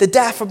see. The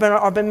deaf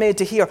are being made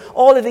to hear.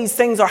 All of these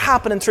things are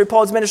happening through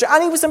Paul's ministry.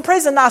 And he was in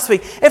prison last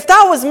week. If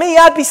that was me,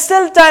 I'd be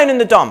still down in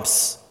the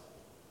dumps.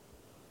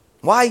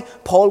 Why?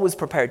 Paul was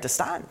prepared to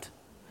stand.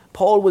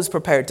 Paul was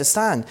prepared to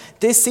stand.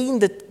 They seen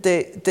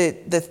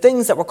the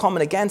things that were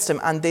coming against him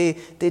and they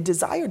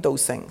desired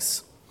those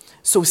things.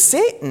 So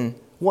Satan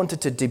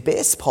wanted to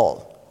debase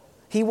Paul.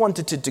 He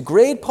wanted to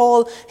degrade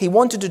Paul. He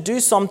wanted to do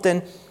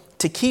something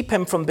to keep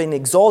him from being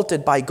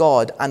exalted by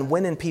God and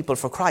winning people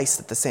for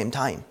Christ at the same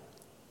time.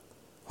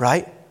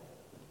 Right?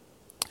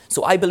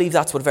 So I believe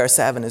that's what verse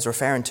 7 is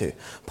referring to.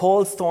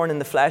 Paul's thorn in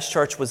the flesh,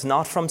 church, was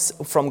not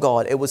from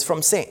God. It was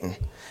from Satan.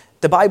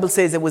 The Bible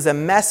says it was a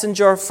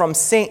messenger from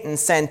Satan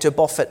sent to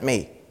buffet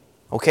me.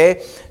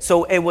 Okay?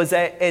 So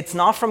it's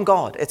not from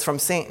God, it's from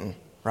Satan,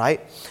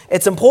 right?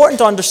 It's important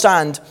to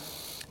understand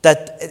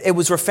that it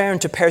was referring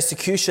to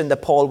persecution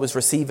that Paul was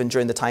receiving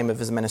during the time of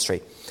his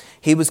ministry.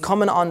 He was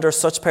coming under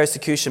such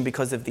persecution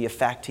because of the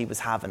effect he was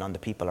having on the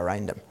people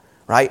around him.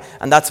 Right?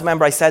 And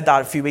remember I said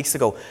that a few weeks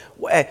ago.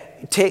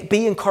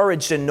 Be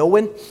encouraged in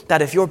knowing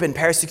that if you're being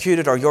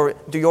persecuted or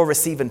you're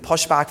receiving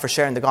pushback for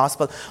sharing the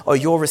gospel, or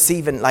you're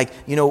receiving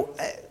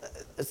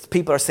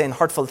people are saying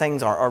hurtful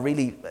things or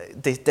really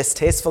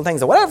distasteful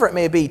things or whatever it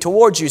may be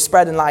towards you,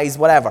 spreading lies,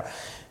 whatever.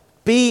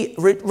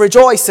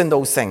 Rejoice in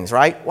those things,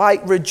 right? Why?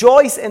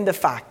 Rejoice in the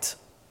fact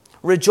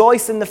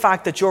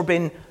that you're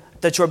being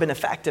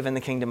effective in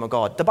the kingdom of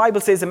God. The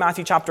Bible says in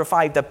Matthew chapter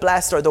 5 that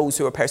blessed are those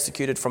who are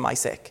persecuted for my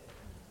sake.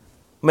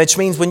 Which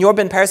means when you're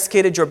being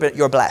persecuted,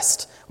 you're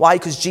blessed. Why?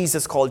 Because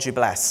Jesus called you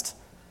blessed.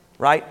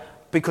 Right?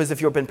 Because if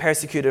you're being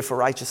persecuted for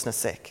righteousness'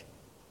 sake.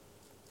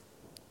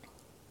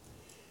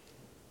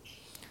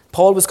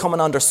 Paul was coming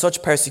under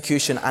such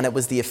persecution and it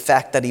was the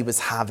effect that he was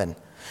having.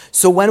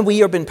 So when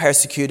we are being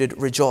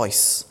persecuted,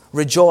 rejoice.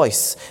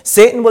 Rejoice.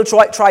 Satan will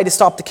try to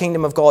stop the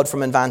kingdom of God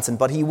from advancing,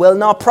 but he will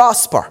not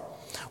prosper.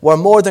 We're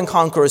more than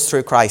conquerors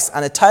through Christ.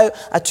 And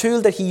a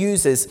tool that he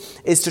uses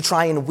is to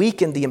try and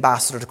weaken the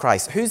ambassador to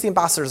Christ. Who's the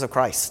ambassadors of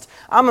Christ?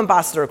 I'm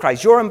ambassador of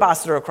Christ. You're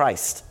ambassador of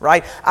Christ,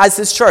 right? As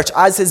his church,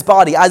 as his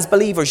body, as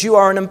believers, you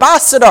are an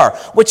ambassador,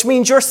 which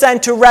means you're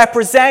sent to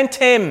represent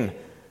him.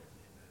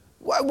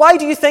 Why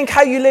do you think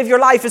how you live your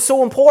life is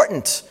so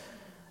important?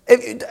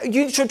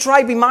 You should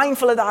try to be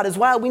mindful of that as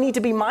well. We need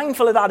to be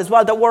mindful of that as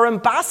well, that we're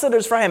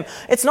ambassadors for him.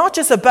 It's not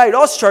just about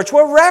us, church.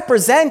 We're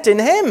representing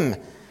him.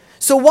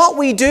 So what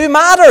we do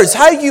matters.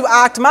 How you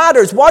act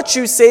matters. What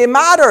you say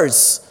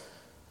matters.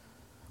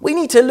 We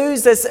need to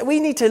lose this. We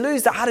need to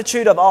lose the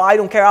attitude of, I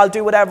don't care, I'll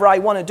do whatever I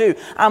want to do.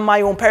 I'm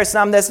my own person,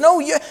 I'm this. No,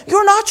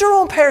 you're not your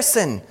own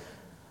person.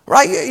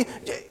 Right?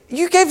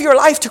 You give your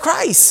life to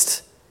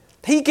Christ.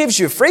 He gives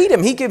you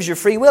freedom. He gives you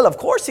free will. Of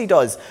course he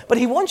does. But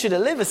he wants you to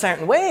live a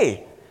certain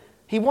way.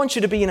 He wants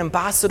you to be an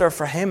ambassador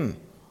for him.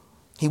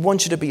 He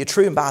wants you to be a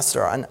true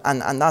ambassador.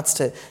 And that's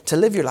to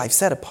live your life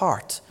set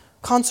apart,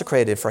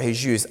 consecrated for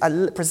his use,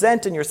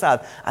 presenting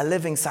yourself a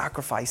living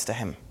sacrifice to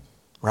him.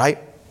 Right?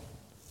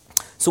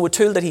 So a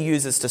tool that he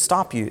uses to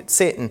stop you,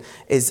 Satan,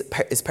 is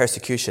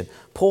persecution.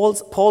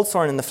 Paul's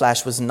thorn in the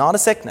flesh was not a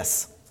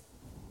sickness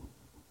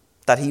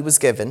that he was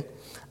given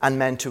and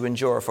meant to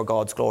endure for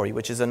God's glory,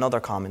 which is another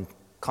common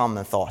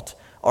thought,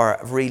 or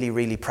really,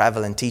 really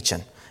prevalent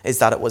teaching, is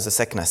that it was a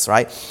sickness,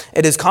 right?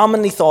 It is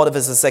commonly thought of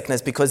as a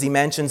sickness because he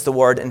mentions the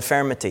word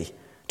infirmity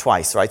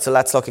twice, right? So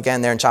let's look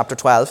again there in chapter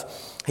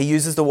 12. He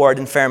uses the word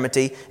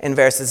infirmity in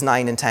verses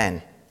 9 and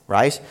 10,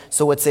 right?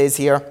 So it says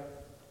here,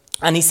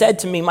 and he said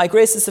to me, my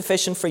grace is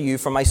sufficient for you,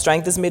 for my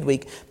strength is made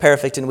weak,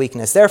 perfect in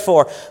weakness.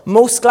 Therefore,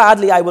 most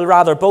gladly I will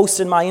rather boast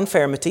in my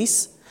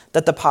infirmities,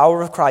 that the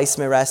power of Christ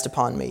may rest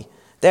upon me.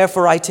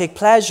 Therefore, I take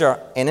pleasure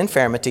in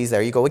infirmities,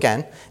 there you go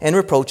again, in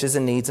reproaches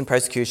and needs and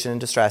persecution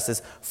and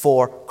distresses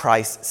for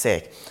Christ's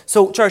sake.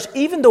 So, church,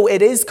 even though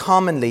it is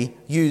commonly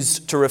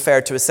used to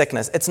refer to a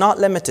sickness, it's not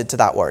limited to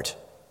that word,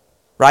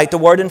 right? The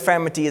word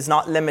infirmity is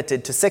not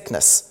limited to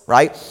sickness,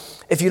 right?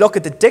 If you look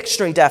at the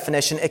dictionary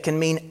definition, it can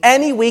mean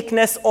any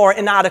weakness or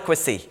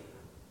inadequacy.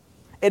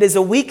 It is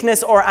a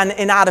weakness or an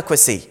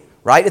inadequacy,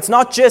 right? It's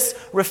not just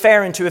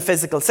referring to a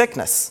physical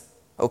sickness,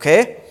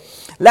 okay?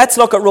 Let's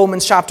look at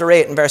Romans chapter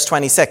 8 and verse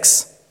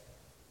 26.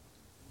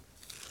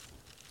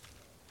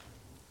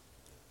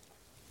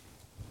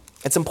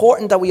 It's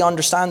important that we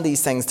understand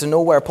these things to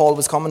know where Paul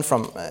was coming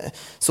from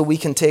so we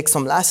can take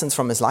some lessons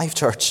from his life,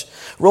 church.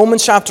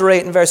 Romans chapter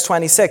 8 and verse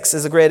 26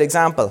 is a great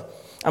example.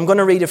 I'm going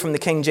to read it from the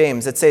King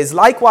James. It says,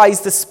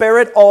 likewise the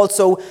Spirit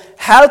also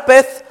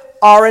helpeth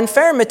our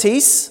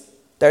infirmities.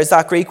 There's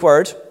that Greek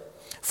word.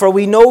 For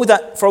we know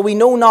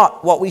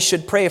not what we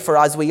should pray for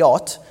as we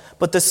ought,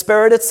 but the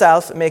Spirit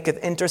itself maketh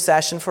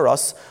intercession for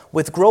us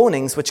with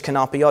groanings which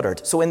cannot be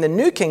uttered. So in the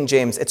New King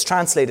James, it's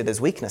translated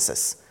as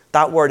weaknesses.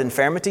 That word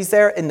infirmities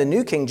there, in the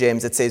New King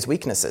James, it says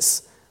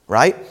weaknesses,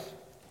 right?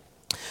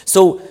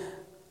 So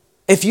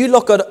if you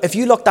look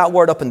that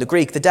word up in the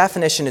Greek, the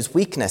definition is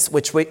weakness,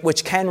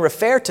 which can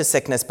refer to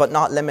sickness, but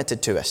not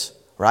limited to it,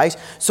 right?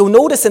 So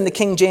notice in the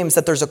King James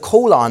that there's a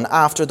colon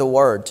after the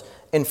word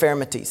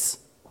infirmities,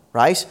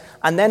 right?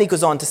 And then he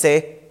goes on to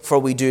say, for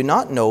we do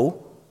not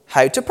know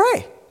how to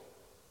pray.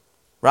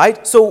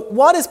 Right? So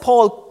what is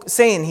Paul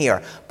saying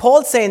here?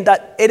 Paul's saying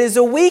that it is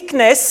a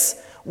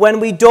weakness when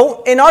we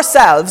don't, in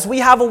ourselves, we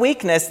have a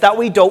weakness that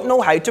we don't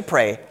know how to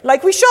pray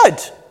like we should.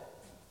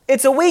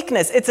 It's a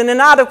weakness. It's an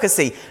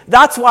inadequacy.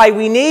 That's why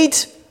we need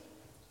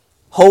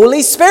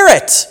Holy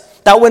Spirit.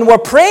 That when we're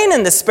praying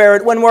in the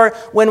Spirit, when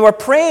we're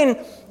praying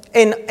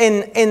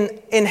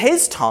in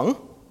His tongue,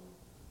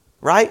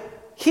 right?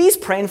 He's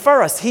praying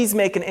for us. He's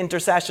making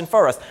intercession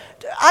for us.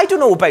 I don't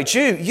know about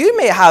you. You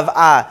may have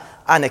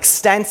an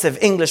extensive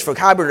English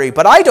vocabulary,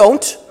 but I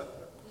don't.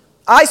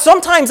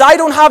 Sometimes I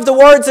don't have the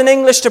words in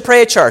English to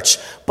pray, church,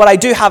 but I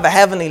do have a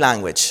heavenly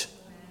language.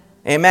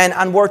 Amen.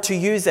 And we're to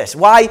use it.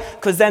 Why?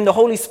 Because then the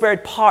Holy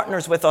Spirit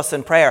partners with us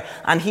in prayer,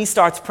 and He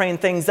starts praying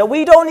things that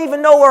we don't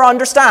even know or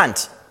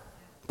understand.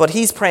 But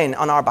He's praying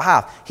on our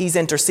behalf. He's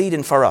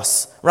interceding for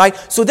us, right?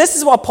 So this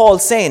is what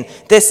Paul's saying.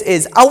 This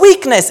is a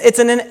weakness. It's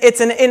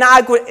an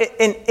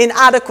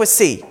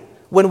inadequacy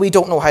when we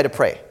don't know how to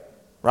pray.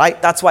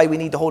 Right? That's why we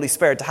need the Holy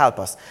Spirit to help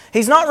us.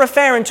 He's not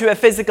referring to a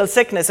physical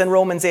sickness in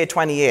Romans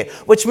 8:28,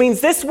 which means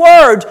this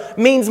word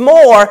means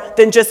more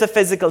than just a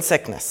physical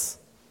sickness.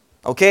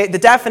 Okay? The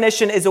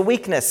definition is a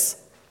weakness,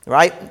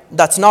 right?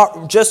 That's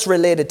not just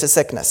related to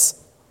sickness.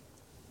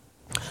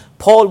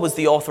 Paul was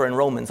the author in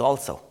Romans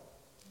also.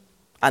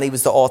 And he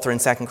was the author in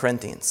 2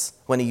 Corinthians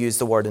when he used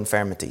the word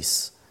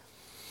infirmities.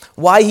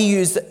 When he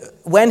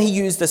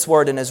used this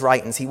word in his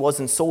writings, he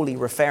wasn't solely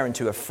referring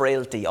to a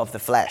frailty of the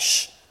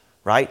flesh.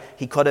 Right?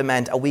 He could have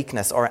meant a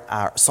weakness or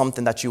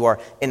something that you are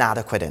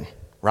inadequate in.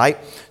 Right?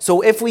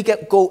 So if we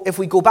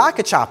go back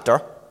a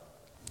chapter,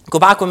 go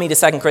back with me to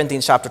 2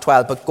 Corinthians chapter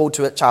 12, but go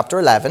to chapter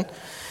 11.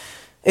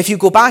 If you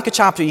go back a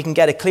chapter, you can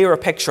get a clearer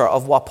picture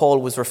of what Paul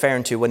was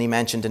referring to when he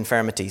mentioned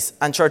infirmities.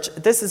 And church,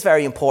 this is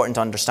very important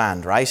to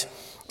understand, right?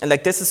 And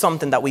like this is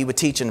something that we would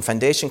teach in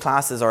foundation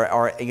classes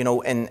or you know,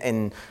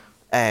 in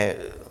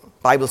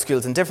Bible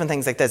schools and different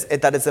things like this,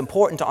 that it's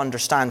important to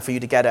understand for you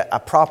to get a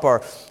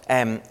proper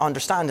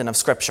understanding of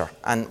Scripture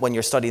and when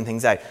you're studying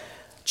things out.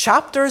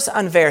 Chapters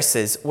and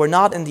verses were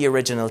not in the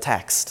original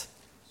text.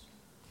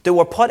 They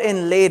were put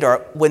in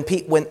later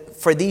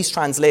for these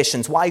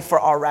translations. Why?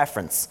 For our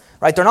reference.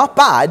 Right? They're not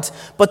bad,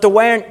 but they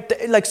weren't,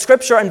 like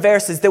Scripture and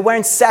verses, they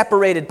weren't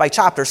separated by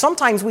chapter.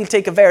 Sometimes we'll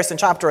take a verse in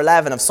chapter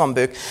 11 of some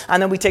book,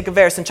 and then we take a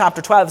verse in chapter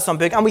 12 of some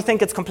book, and we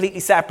think it's completely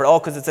separate.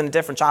 Because it's in a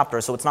different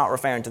chapter, so it's not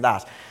referring to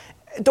that.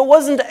 There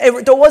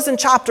wasn't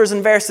chapters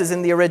and verses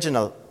in the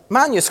original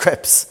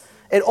manuscripts.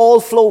 It all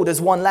flowed as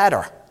one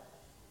letter.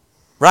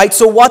 Right?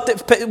 So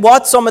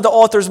what some of the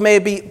authors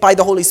maybe by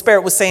the Holy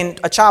Spirit was saying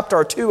a chapter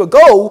or two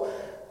ago,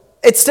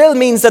 it still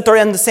means that they're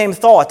in the same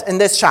thought in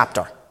this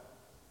chapter.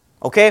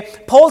 Okay?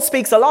 Paul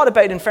speaks a lot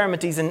about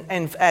infirmities in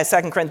 2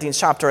 Corinthians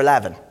chapter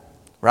 11.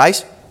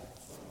 Right?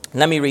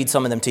 Let me read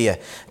some of them to you.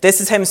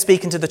 This is him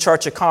speaking to the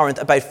church of Corinth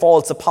about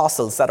false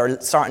apostles that are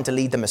starting to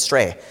lead them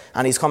astray.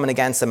 And he's coming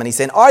against them and he's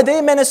saying, are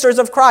they ministers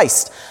of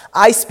Christ?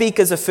 I speak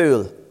as a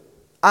fool.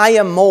 I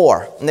am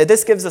more. Now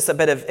this gives us a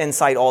bit of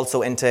insight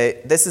also into,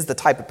 this is the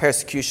type of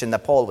persecution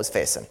that Paul was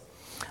facing.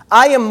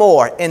 I am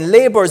more, in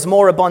labors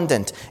more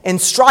abundant, in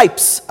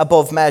stripes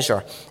above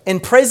measure, in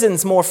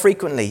prisons more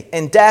frequently,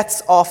 in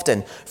deaths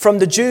often. From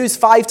the Jews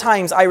 5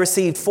 times I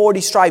received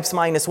 40 stripes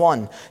minus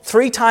 1.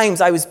 3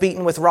 times I was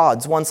beaten with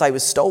rods, once I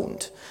was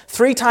stoned.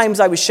 3 times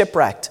I was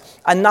shipwrecked.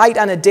 A night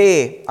and a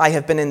day I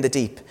have been in the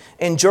deep.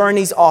 In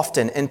journeys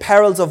often, in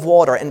perils of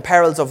water, in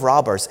perils of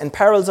robbers, in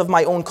perils of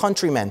my own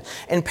countrymen,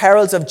 in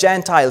perils of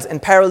Gentiles, in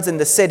perils in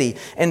the city,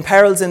 in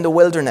perils in the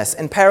wilderness,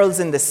 in perils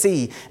in the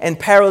sea, in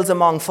perils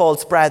among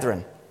false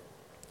brethren,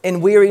 in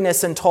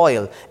weariness and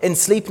toil, in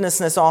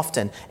sleeplessness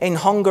often, in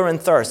hunger and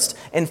thirst,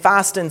 in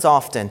fastings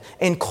often,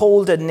 in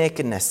cold and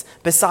nakedness,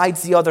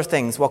 besides the other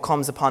things what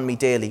comes upon me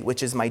daily,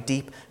 which is my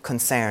deep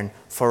concern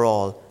for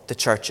all the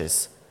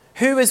churches.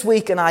 Who is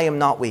weak and I am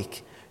not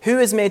weak? Who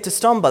is made to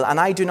stumble, and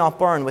I do not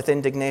burn with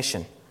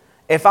indignation?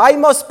 If I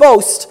must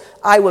boast,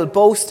 I will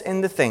boast in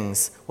the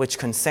things which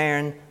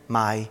concern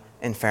my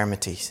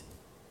infirmities.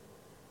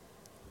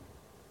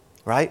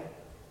 Right?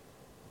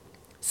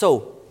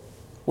 So,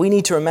 we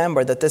need to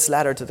remember that this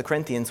letter to the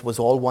Corinthians was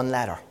all one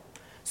letter.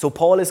 So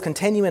Paul is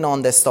continuing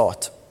on this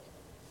thought.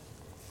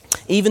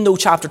 Even though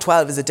chapter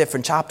 12 is a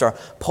different chapter,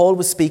 Paul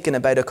was speaking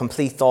about a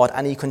complete thought,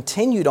 and he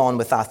continued on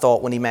with that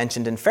thought when he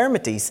mentioned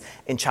infirmities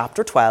in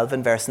chapter 12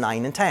 and verse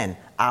 9 and 10,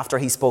 after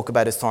he spoke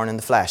about his thorn in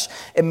the flesh.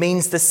 It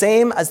means the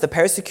same as the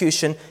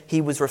persecution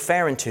he was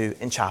referring to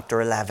in chapter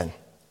 11.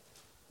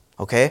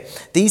 Okay?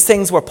 These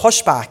things were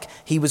pushback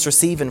he was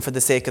receiving for the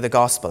sake of the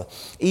gospel.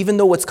 Even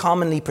though it's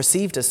commonly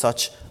perceived as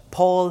such,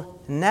 Paul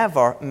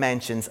never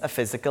mentions a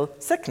physical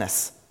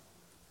sickness.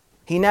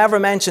 He never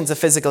mentions a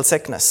physical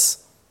sickness.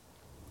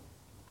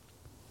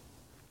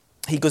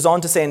 He goes on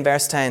to say in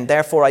verse 10,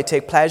 therefore I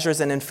take pleasures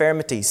in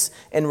infirmities,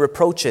 in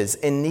reproaches,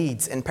 in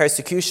needs, in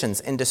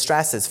persecutions, in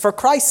distresses, for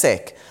Christ's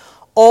sake.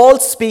 All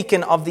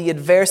speaking of the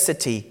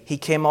adversity he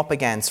came up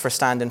against for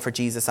standing for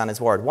Jesus and his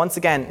word. Once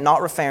again,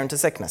 not referring to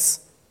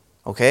sickness.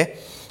 Okay?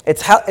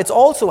 It's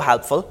also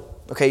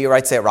helpful. Okay, you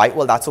might say, right,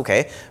 well, that's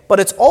okay.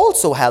 But it's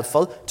also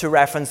helpful to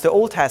reference the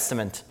Old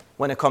Testament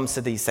when it comes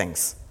to these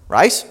things.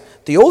 Right?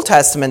 The Old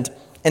Testament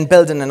in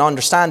building an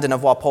understanding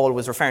of what Paul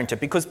was referring to.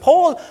 Because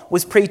Paul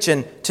was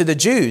preaching to the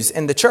Jews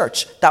in the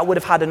church that would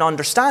have had an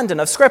understanding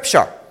of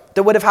Scripture.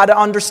 That would have had an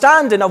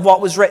understanding of what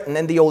was written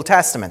in the Old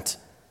Testament.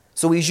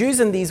 So he's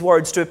using these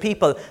words to a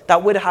people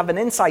that would have an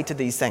insight to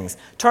these things.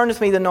 Turn with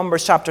me to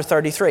Numbers chapter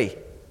 33.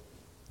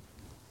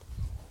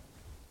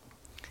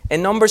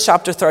 In Numbers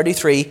chapter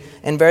 33,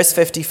 in verse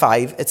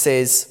 55, it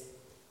says,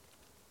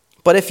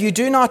 but if you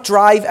do not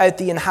drive out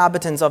the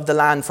inhabitants of the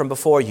land from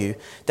before you,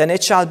 then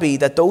it shall be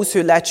that those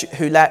who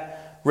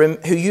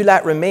you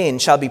let remain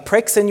shall be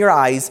pricks in your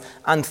eyes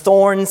and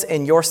thorns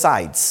in your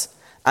sides,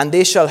 and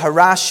they shall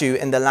harass you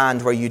in the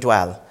land where you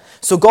dwell.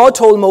 So God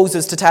told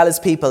Moses to tell his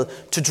people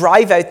to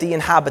drive out the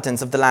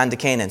inhabitants of the land of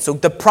Canaan. So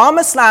the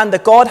promised land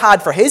that God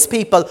had for his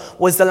people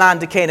was the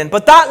land of Canaan.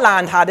 But that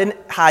land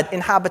had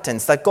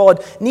inhabitants that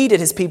God needed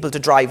his people to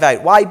drive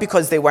out. Why?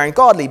 Because they weren't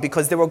godly.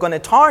 Because they were going to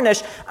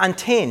tarnish and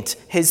taint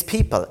his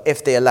people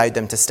if they allowed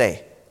them to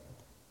stay.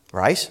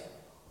 Right?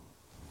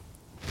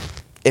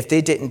 If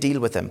they didn't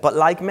deal with them. But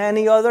like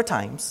many other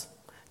times,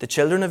 the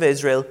children of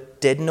Israel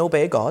didn't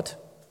obey God.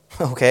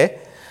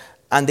 Okay?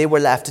 And they were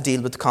left to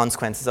deal with the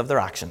consequences of their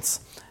actions.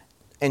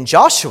 In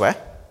Joshua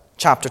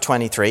chapter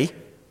 23,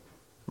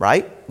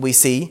 right, we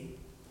see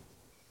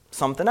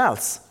something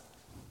else,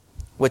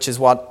 which is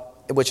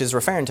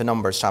referring to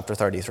Numbers chapter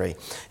 33.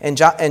 In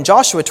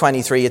Joshua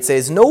 23, it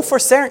says, know for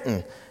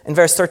certain, in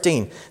verse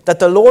 13, that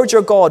the Lord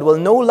your God will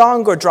no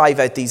longer drive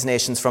out these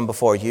nations from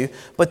before you,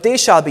 but they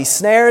shall be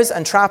snares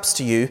and traps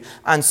to you,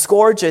 and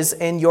scourges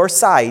in your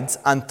sides,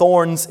 and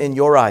thorns in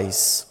your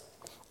eyes,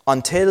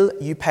 until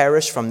you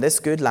perish from this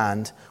good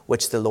land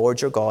which the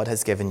Lord your God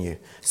has given you.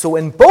 So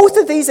in both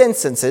of these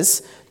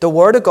instances, the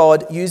Word of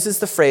God uses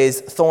the phrase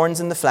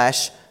thorns in the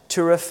flesh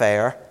to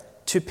refer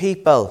to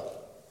people.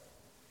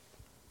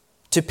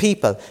 To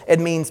people. It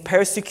means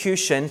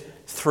persecution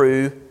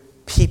through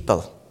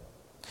people.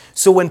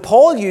 So when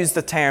Paul used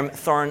the term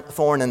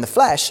thorn in the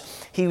flesh,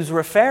 he was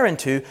referring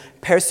to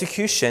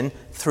persecution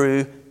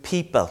through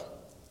people.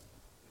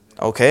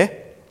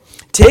 Okay?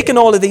 Taking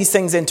all of these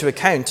things into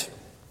account,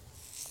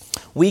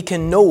 we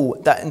can know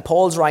that in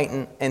Paul's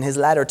writing in his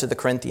letter to the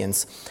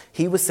Corinthians,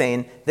 he was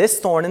saying this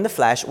thorn in the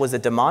flesh was a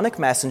demonic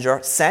messenger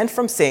sent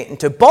from Satan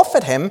to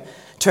buffet him,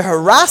 to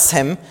harass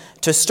him,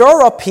 to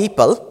stir up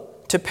people,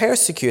 to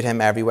persecute him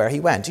everywhere he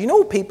went.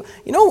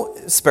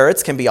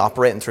 Spirits can be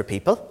operating through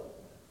people.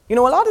 A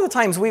lot of the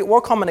times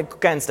we're coming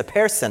against a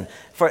person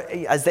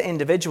as the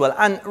individual,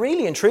 and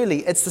really and truly,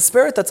 it's the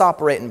spirit that's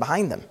operating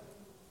behind them.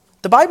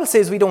 The Bible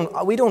says we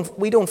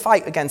don't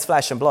fight against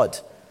flesh and blood,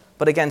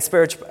 but against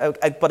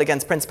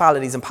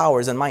principalities and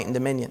powers and might and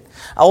dominion.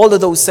 All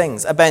of those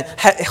things, about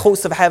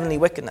hosts of heavenly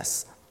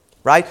wickedness,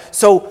 right?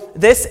 So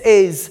it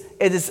is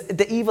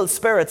the evil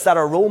spirits that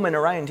are roaming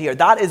around here.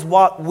 That is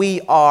what we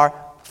are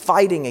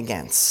fighting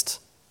against.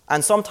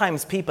 And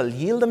sometimes people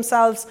yield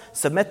themselves,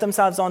 submit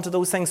themselves onto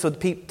those things so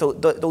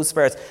those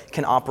spirits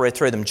can operate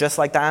through them, just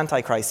like the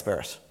Antichrist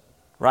spirit,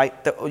 right?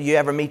 You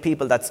ever meet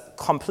people that's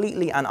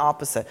completely and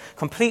opposite,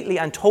 completely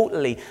and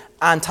totally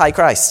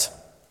Antichrist,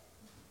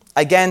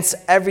 against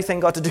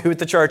everything got to do with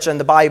the church and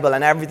the Bible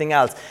and everything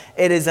else.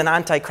 It is an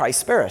Antichrist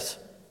spirit,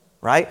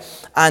 right?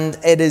 And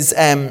it's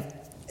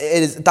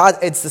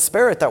the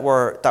spirit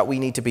that we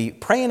need to be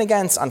praying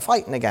against and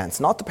fighting against,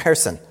 not the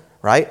person,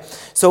 right?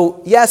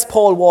 So yes,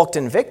 Paul walked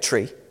in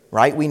victory,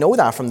 right? We know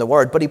that from the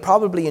word, but he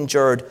probably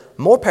endured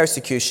more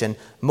persecution,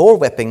 more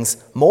whippings,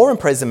 more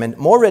imprisonment,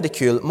 more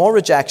ridicule, more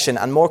rejection,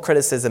 and more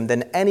criticism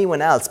than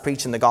anyone else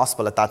preaching the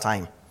gospel at that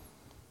time.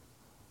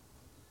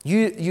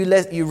 You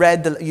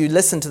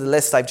listened to the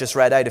list I've just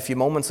read out a few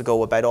moments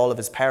ago about all of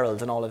his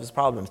perils and all of his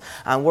problems.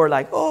 And we're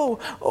like,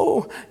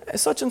 oh,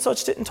 such and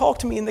such didn't talk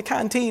to me in the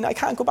canteen. I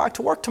can't go back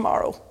to work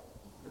tomorrow.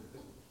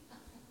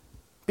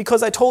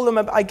 Because I told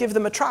them I give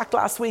them a tract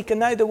last week and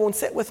now they won't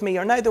sit with me,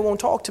 or now they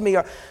won't talk to me.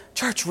 Or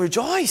church,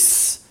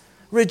 rejoice.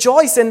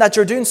 Rejoice in that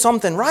you're doing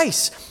something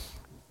right.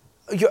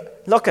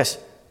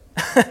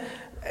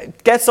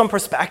 Get some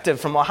perspective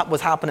from what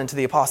was happening to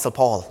the Apostle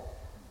Paul,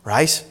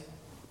 right?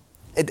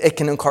 It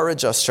can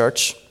encourage us,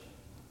 church.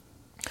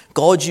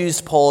 God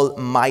used Paul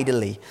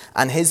mightily,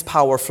 and his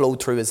power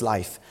flowed through his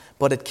life,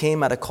 but it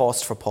came at a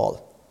cost for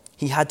Paul.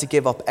 He had to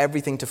give up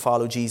everything to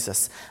follow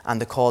Jesus and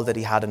the call that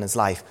he had in his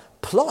life.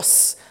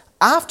 Plus,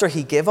 after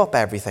he gave up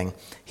everything,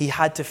 he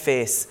had to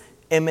face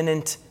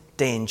imminent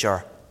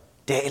danger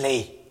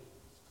daily.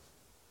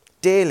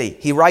 Daily.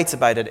 He writes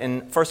about it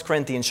in 1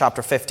 Corinthians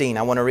chapter 15.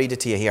 I want to read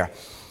it to you here.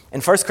 In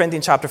 1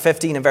 Corinthians chapter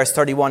 15 and verse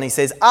 31, he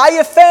says, I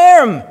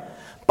affirm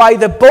by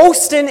the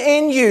boasting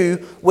in you,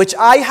 which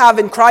I have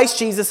in Christ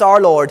Jesus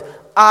our Lord,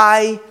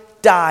 I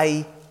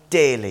die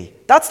daily.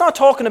 That's not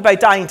talking about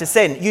dying to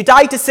sin. You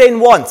die to sin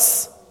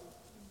once.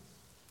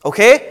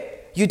 Okay?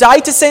 You die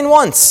to sin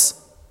once.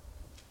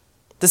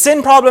 The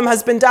sin problem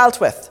has been dealt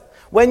with.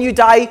 When you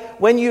die,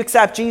 when you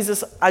accept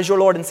Jesus as your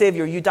Lord and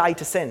Savior, you die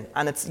to sin.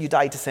 And you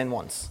die to sin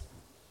once.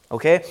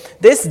 Okay?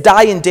 This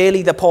dying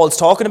daily that Paul's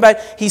talking about,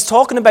 he's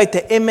talking about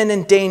the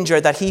imminent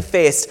danger that he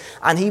faced.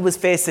 And he was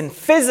facing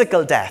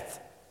physical death.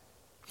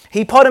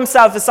 He put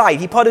himself aside.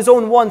 He put his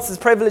own wants, his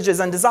privileges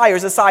and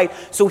desires aside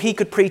so he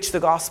could preach the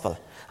gospel.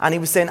 And he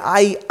was saying,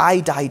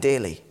 I die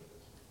daily.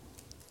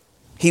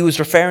 He was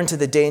referring to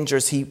the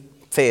dangers he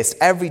faced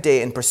every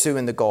day in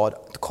pursuing the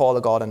call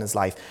of God in his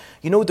life.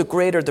 You know, the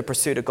greater the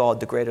pursuit of God,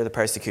 the greater the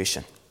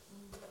persecution.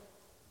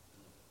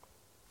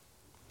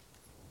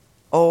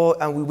 Oh,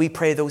 and we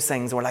pray those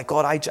things. And we're like,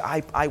 God,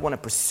 I want to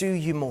pursue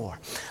you more.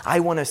 I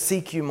want to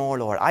seek you more,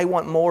 Lord. I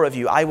want more of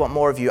you. I want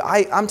more of you.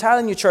 I'm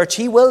telling you, church,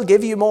 he will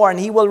give you more and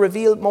he will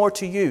reveal more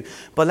to you.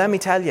 But let me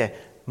tell you,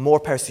 more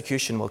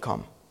persecution will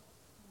come.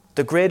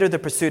 The greater the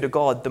pursuit of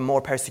God, the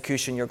more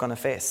persecution you're going to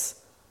face.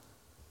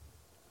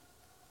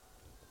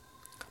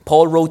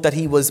 Paul wrote that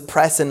he was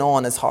pressing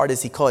on as hard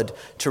as he could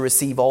to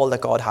receive all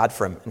that God had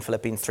for him in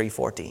Philippians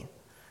 3:14.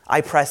 I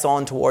press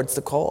on towards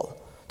the call,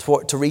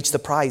 to reach the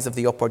prize of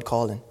the upward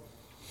calling.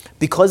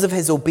 Because of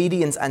his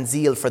obedience and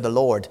zeal for the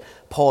Lord,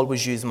 Paul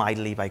was used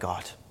mightily by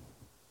God.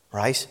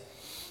 Right?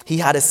 He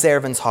had a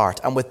servant's heart,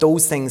 and with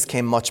those things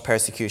came much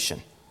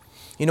persecution.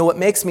 You know, it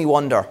makes me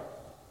wonder.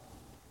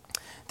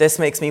 This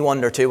makes me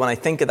wonder too when I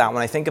think of that,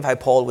 when I think of how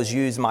Paul was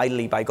used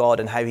mightily by God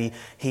and how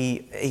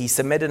he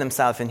submitted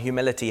himself in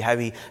humility, how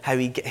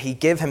he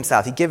gave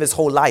himself, he gave his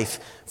whole life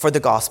for the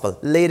gospel,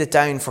 laid it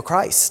down for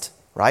Christ,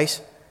 right?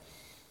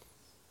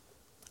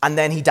 And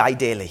then he died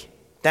daily.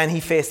 Then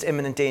he faced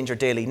imminent danger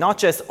daily. Not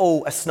just,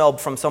 a snub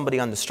from somebody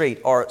on the street,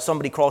 or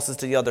somebody crosses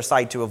to the other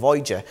side to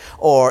avoid you,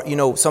 or,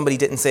 somebody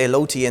didn't say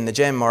hello to you in the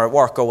gym or at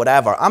work or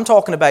whatever. I'm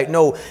talking about,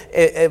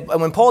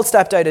 when Paul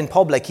stepped out in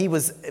public, he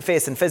was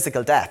facing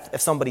physical death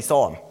if somebody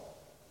saw him.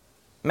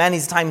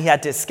 Many's the time he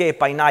had to escape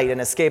by night and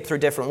escape through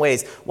different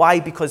ways. Why?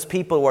 Because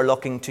people were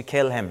looking to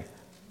kill him.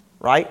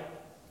 Right?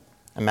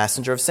 A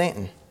messenger of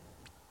Satan.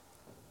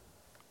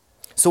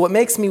 So it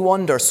makes me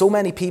wonder, so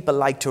many people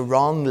like to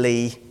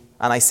wrongly,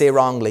 and I say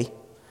wrongly,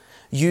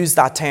 use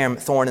that term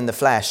thorn in the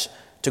flesh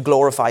to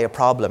glorify a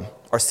problem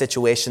or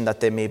situation that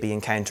they may be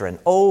encountering.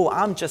 Oh,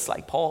 I'm just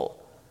like Paul.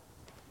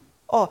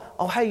 Oh,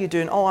 how are you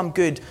doing? Oh, I'm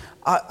good.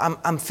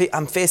 I'm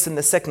facing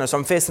this sickness, or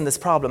I'm facing this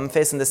problem, I'm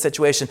facing this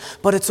situation,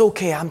 but it's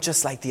okay. I'm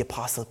just like the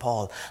Apostle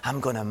Paul. I'm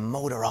going to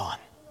motor on.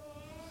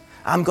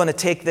 I'm going to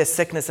take this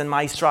sickness in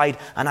my stride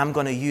and I'm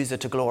going to use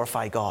it to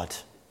glorify God.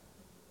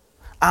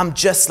 I'm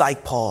just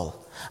like Paul.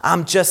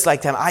 I'm just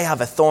like them. I have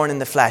a thorn in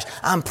the flesh.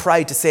 I'm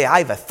proud to say I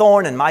have a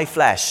thorn in my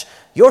flesh.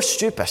 You're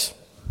stupid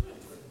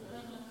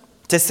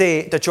to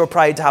say that you're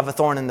proud to have a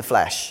thorn in the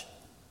flesh.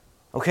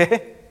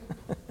 Okay?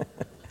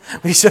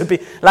 We should be,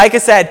 like I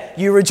said,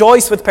 you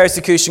rejoice with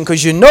persecution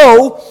because you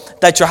know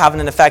that you're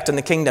having an effect on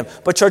the kingdom.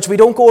 But church, we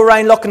don't go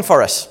around looking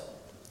for it.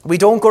 We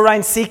don't go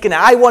around seeking it.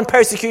 I want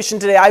persecution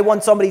today. I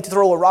want somebody to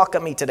throw a rock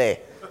at me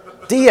today.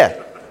 Do you?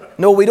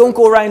 No, we don't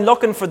go around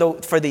looking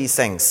for these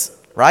things.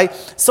 Right?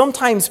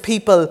 Sometimes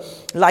people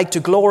like to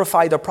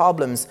glorify their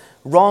problems,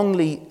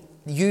 wrongly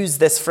use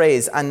this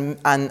phrase and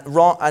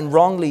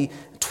wrongly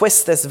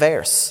twist this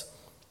verse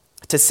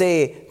to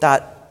say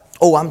that,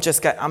 I'm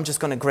just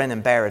going to grin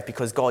and bear it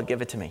because God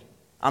gave it to me.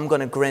 I'm going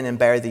to grin and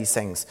bear these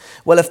things.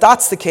 Well, if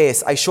that's the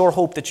case, I sure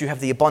hope that you have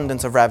the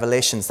abundance of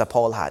revelations that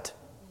Paul had.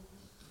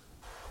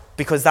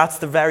 Because that's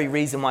the very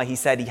reason why he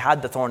said he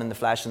had the thorn in the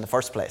flesh in the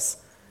first place.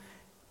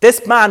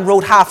 This man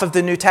wrote half of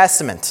the New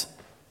Testament.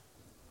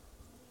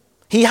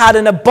 He had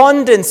an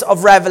abundance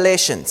of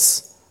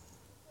revelations.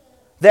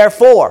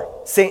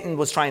 Therefore, Satan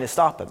was trying to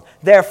stop him.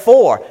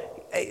 Therefore,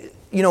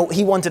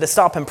 he wanted to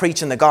stop him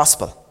preaching the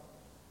gospel.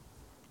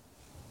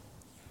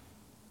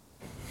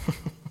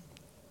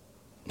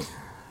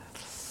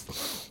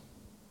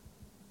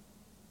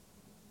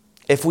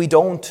 If we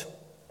don't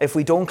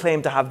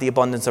claim to have the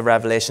abundance of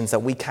revelations,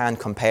 that we can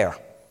compare.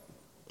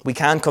 We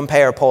can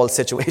compare Paul's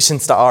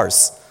situations to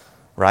ours,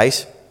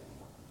 right?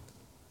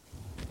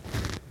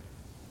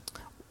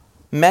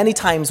 Many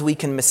times we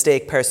can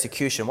mistake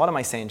persecution. What am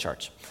I saying,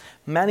 church?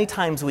 Many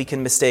times we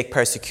can mistake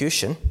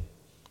persecution,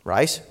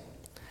 right,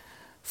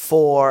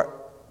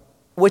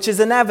 which is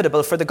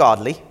inevitable for the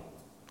godly,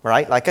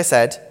 right, like I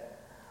said,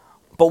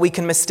 but we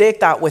can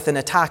mistake that with an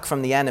attack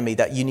from the enemy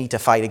that you need to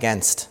fight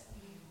against.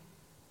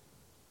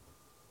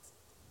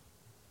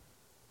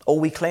 Oh,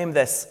 we claim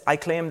this. I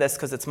claim this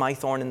because it's my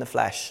thorn in the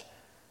flesh.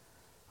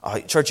 Oh,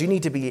 church, you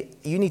need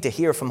to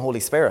hear from Holy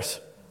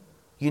Spirit.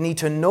 You need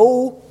to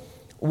know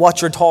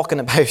what you're talking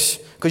about,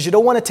 because you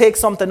don't want to take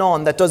something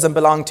on that doesn't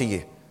belong to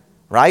you,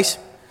 right?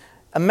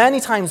 And many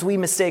times we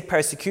mistake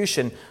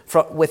persecution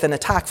with an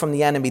attack from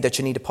the enemy that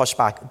you need to push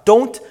back.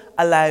 Don't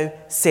allow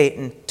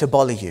Satan to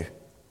bully you.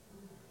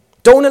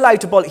 Don't allow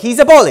to bully. He's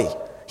a bully.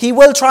 He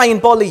will try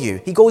and bully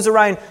you. He goes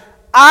around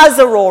as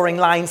a roaring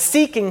lion,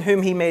 seeking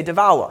whom he may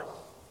devour.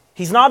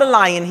 He's not a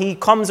lion. He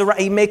comes around.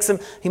 He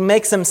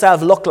makes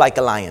himself look like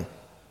a lion,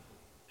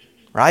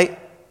 right?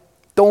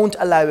 Don't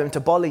allow him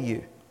to bully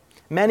you.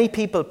 Many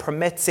people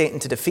permit Satan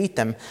to defeat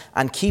them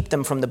and keep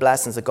them from the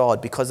blessings of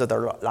God because of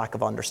their lack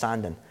of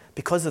understanding,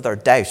 because of their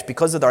doubt,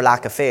 because of their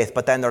lack of faith.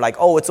 But then they're like,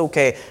 oh, it's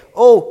okay.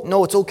 Oh,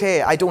 no, it's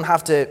okay. I don't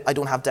have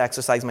to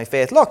exercise my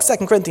faith. Look,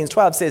 2 Corinthians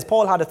 12 says,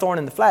 Paul had a thorn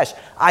in the flesh.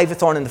 I have a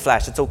thorn in the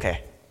flesh. It's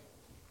okay.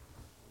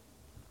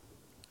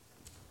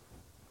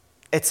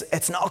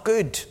 It's not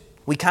good.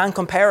 We can't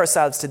compare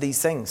ourselves to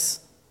these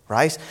things,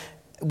 right?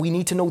 We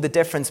need to know the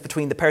difference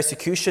between the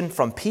persecution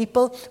from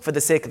people for the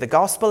sake of the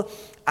gospel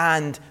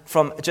and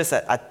from just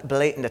a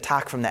blatant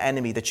attack from the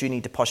enemy that you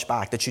need to push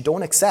back, that you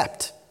don't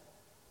accept.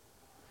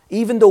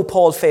 Even though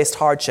Paul faced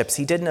hardships,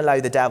 he didn't allow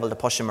the devil to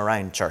push him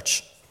around,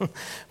 church.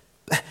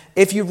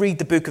 If you read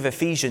the book of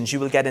Ephesians, you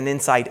will get an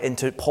insight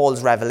into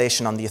Paul's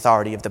revelation on the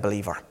authority of the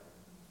believer.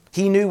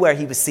 He knew where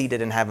he was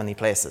seated in heavenly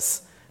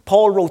places.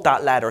 Paul wrote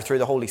that letter through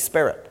the Holy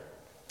Spirit.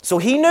 So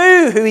he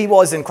knew who he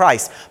was in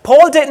Christ.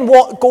 Paul didn't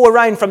go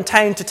around from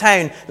town to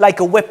town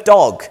like a whipped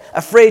dog,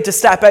 afraid to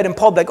step out in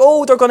public.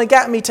 Oh, they're going to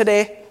get me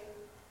today.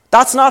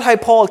 That's not how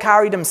Paul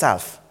carried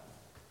himself.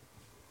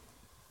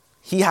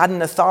 He had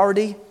an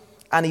authority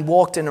and he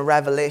walked in a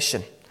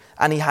revelation.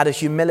 And he had a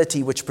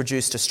humility which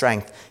produced a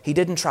strength. He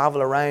didn't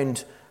travel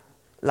around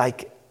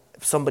like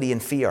somebody in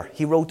fear.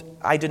 He wrote,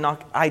 you do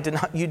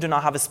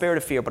not have a spirit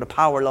of fear, but a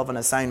power, love, and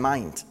a sound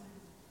mind.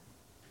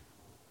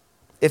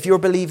 If you're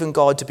believing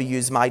God to be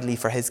used mightily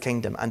for his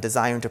kingdom and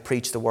desiring to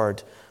preach the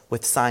word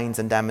with signs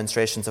and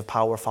demonstrations of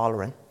power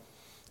following,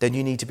 then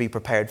you need to be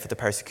prepared for the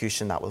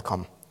persecution that will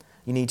come.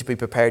 You need to be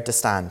prepared to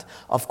stand.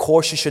 Of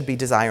course you should be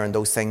desiring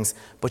those things,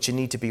 but you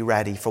need to be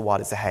ready for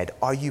what is ahead.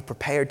 Are you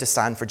prepared to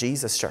stand for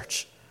Jesus,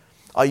 church?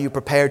 Are you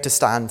prepared to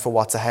stand for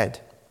what's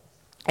ahead?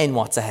 In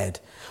what's ahead?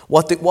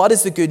 What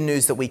is the good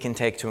news that we can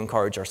take to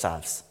encourage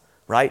ourselves?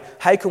 Right?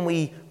 How can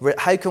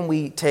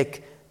we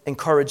take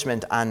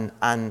encouragement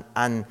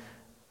and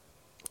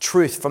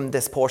truth from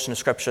this portion of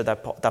scripture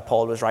that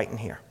Paul was writing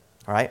here?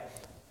 All right?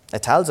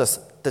 It tells us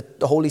that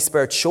the Holy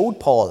Spirit showed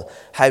Paul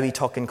how he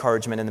took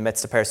encouragement in the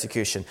midst of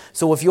persecution.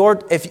 So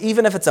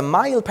even if it's a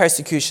mild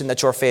persecution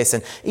that you're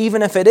facing,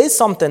 even if it is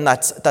something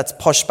that's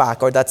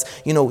pushback or that's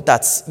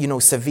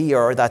severe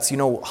or that's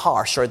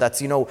harsh or that's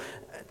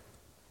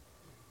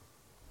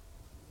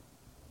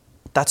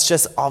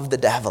just of the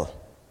devil,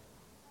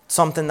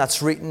 something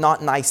that's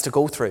not nice to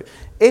go through.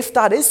 If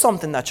that is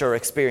something that you're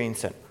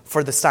experiencing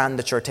for the stand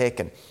that you're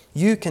taking,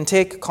 you can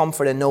take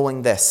comfort in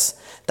knowing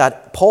this,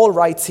 that Paul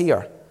writes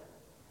here,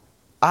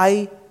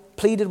 I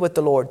pleaded with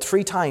the Lord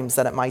 3 times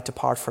that it might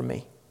depart from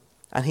me.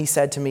 And he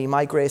said to me,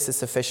 my grace is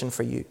sufficient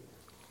for you,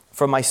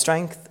 for my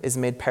strength is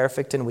made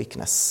perfect in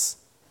weakness.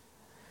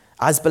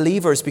 As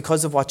believers,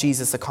 because of what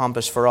Jesus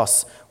accomplished for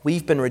us,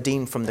 we've been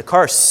redeemed from the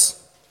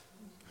curse.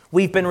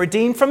 We've been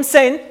redeemed from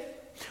sin.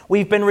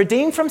 We've been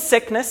redeemed from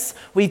sickness.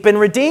 We've been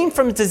redeemed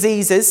from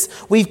diseases.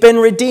 We've been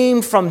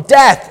redeemed from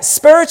death,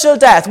 spiritual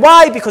death.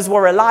 Why? Because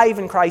we're alive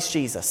in Christ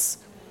Jesus.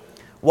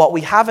 What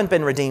we haven't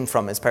been redeemed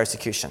from is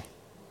persecution.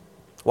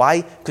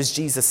 Why? Because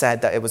Jesus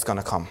said that it was going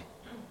to come.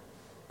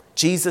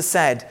 Jesus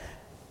said,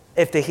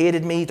 if they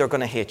hated me, they're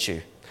going to hate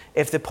you.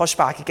 If they push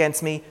back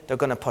against me, they're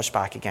going to push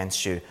back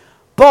against you.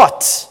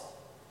 But,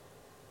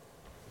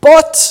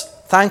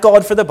 thank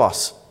God for the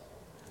but,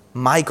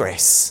 my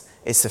grace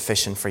is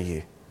sufficient for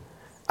you.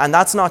 And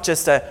that's not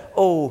just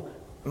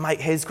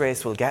his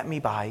grace will get me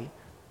by.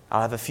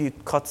 I'll have a few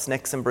cuts,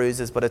 nicks, and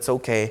bruises, but it's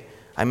okay.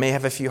 I may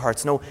have a few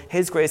hurts. No,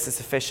 his grace is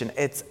sufficient.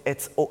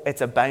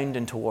 It's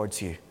abounding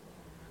towards you.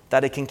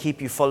 That it can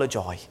keep you full of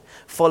joy,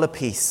 full of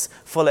peace,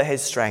 full of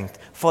his strength,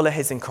 full of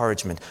his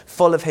encouragement,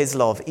 full of his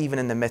love, even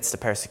in the midst of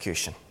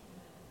persecution.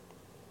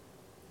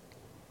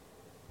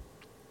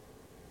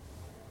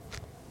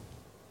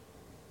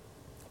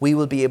 We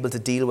will be able to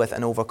deal with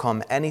and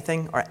overcome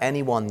anything or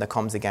anyone that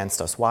comes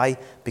against us. Why?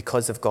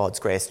 Because of God's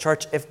grace.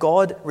 Church, if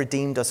God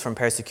redeemed us from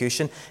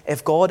persecution,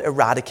 if God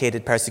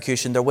eradicated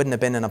persecution, there wouldn't have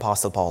been an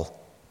Apostle Paul.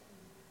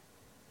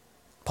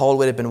 Paul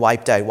would have been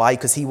wiped out. Why?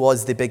 Because he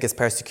was the biggest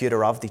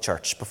persecutor of the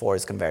church before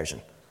his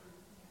conversion.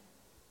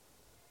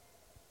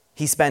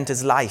 He spent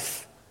his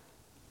life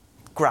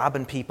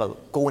grabbing people,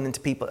 going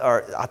into people's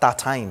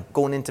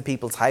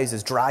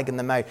houses, dragging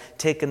them out,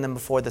 taking them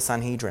before the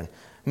Sanhedrin,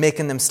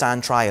 making them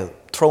stand trial,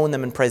 throwing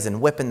them in prison,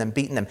 whipping them,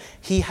 beating them.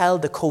 He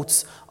held the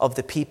coats of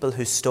the people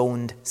who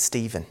stoned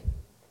Stephen.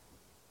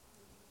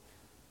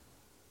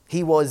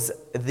 He was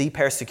the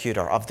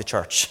persecutor of the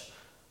church.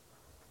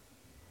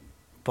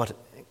 But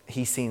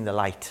he's seen the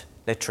light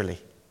literally,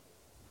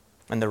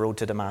 on the road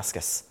to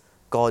Damascus.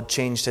 God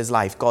changed his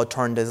life. God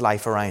turned his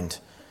life around.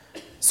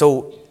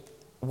 So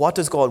what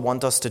does God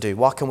want us to do?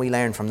 What can we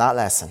learn from that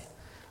lesson?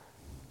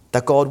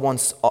 That God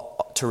wants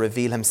to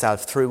reveal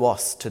himself through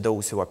us to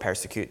those who are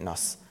persecuting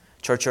us.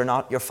 Church,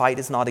 your fight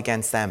is not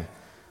against them.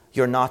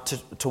 You're not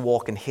to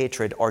walk in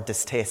hatred or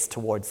distaste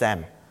towards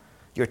them.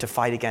 You're to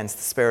fight against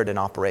the spirit in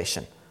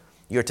operation.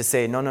 You're to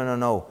say,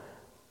 no.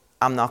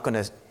 I'm not going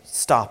to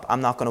stop.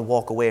 I'm not going to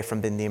walk away from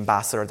being the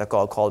ambassador that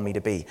God called me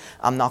to be.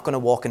 I'm not going to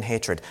walk in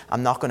hatred.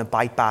 I'm not going to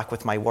bite back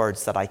with my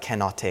words that I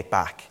cannot take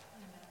back.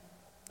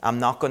 I'm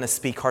not going to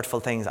speak hurtful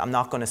things. I'm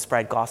not going to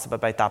spread gossip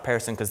about that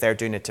person because they're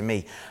doing it to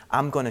me.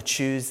 I'm going to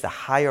choose the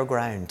higher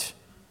ground.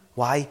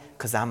 Why?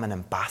 Because I'm an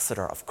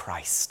ambassador of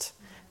Christ.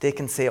 They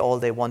can say all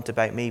they want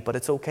about me, but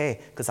it's okay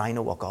because I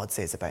know what God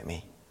says about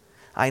me.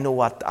 I know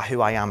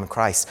who I am in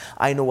Christ.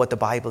 I know what the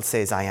Bible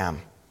says I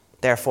am.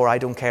 Therefore, I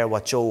don't care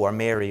what Joe or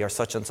Mary or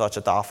such and such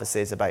at the office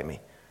says about me.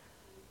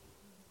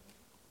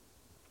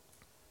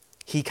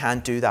 He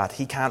can't do that.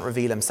 He can't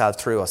reveal himself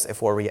through us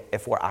if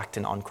we're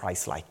acting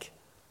un-Christ-like.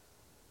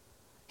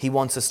 He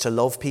wants us to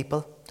love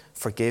people,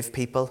 forgive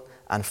people,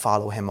 and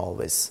follow him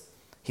always.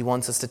 He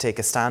wants us to take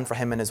a stand for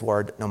him and his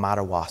word no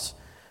matter what.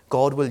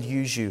 God will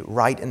use you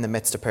right in the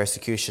midst of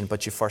persecution,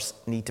 but you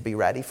first need to be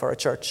ready for a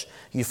church.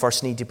 You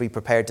first need to be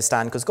prepared to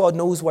stand because God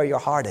knows where your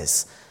heart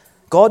is.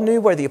 God knew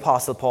where the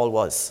Apostle Paul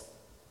was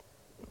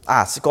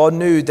at. God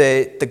knew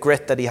the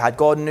grit that he had.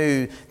 God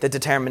knew the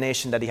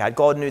determination that he had.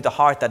 God knew the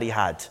heart that he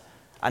had.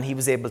 And he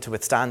was able to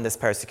withstand this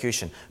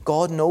persecution.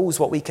 God knows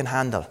what we can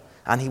handle.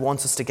 And he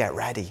wants us to get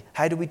ready.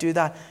 How do we do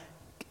that?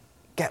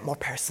 Get more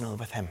personal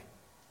with him.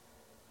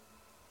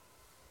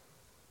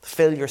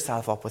 Fill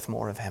yourself up with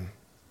more of him.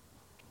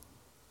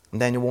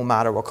 And then it won't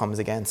matter what comes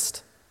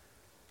against.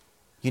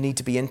 You need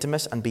to be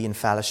intimate and be in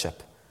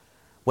fellowship.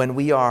 When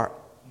we are,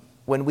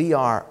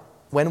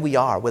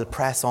 we'll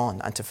press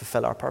on and to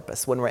fulfill our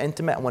purpose. When we're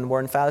intimate and when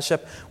we're in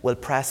fellowship, we'll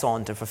press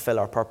on to fulfill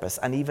our purpose.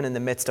 And even in the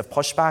midst of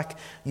pushback,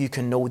 you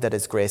can know that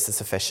his grace is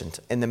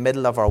sufficient. In the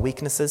middle of our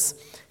weaknesses,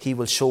 he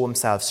will show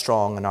himself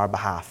strong on our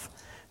behalf.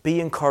 Be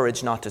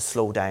encouraged not to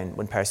slow down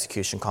when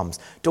persecution comes.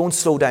 Don't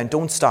slow down.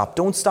 Don't stop.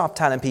 Don't stop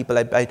telling people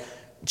about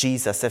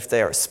Jesus if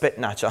they're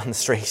spitting at you on the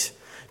street.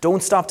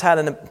 Don't stop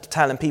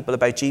telling people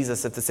about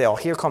Jesus if they say, oh,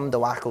 here come the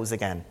wackos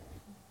again.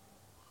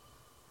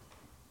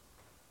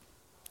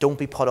 Don't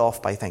be put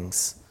off by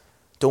things.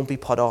 Don't be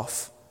put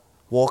off.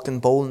 Walk in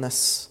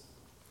boldness.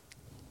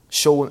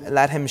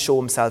 Let him show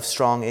himself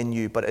strong in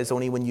you, but it's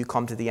only when you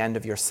come to the end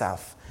of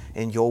yourself,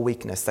 in your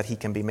weakness, that he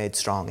can be made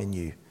strong in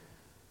you.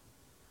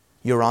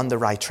 You're on the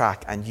right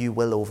track and you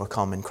will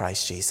overcome in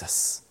Christ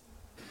Jesus.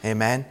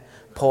 Amen.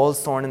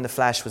 Paul's thorn in the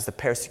flesh was the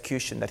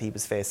persecution that he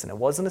was facing. It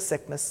wasn't a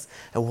sickness.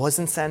 It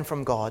wasn't sent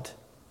from God.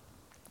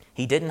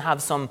 He didn't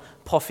have some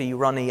puffy,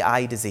 runny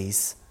eye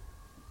disease.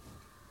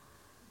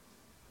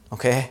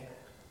 Okay?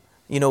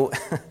 You know,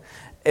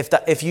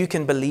 if you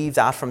can believe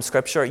that from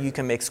Scripture, you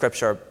can make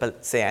Scripture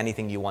say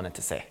anything you want it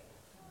to say.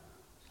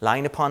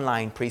 Line upon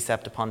line,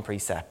 precept upon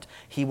precept.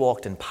 He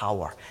walked in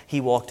power. He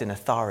walked in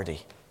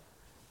authority.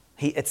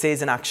 It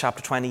says in Acts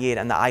chapter 28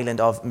 on the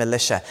island of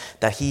Militia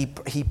that he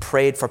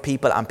prayed for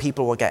people and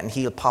people were getting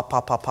healed. Pop,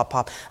 pop, pop, pop,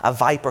 pop. A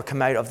viper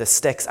came out of the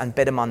sticks and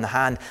bit him on the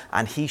hand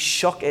and he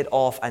shook it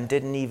off and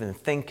didn't even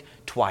think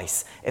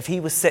twice. If he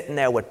was sitting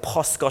there with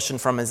pus gushing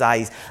from his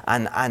eyes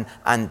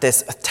and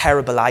this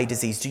terrible eye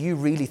disease, do you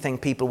really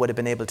think people would have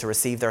been able to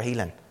receive their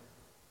healing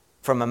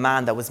from a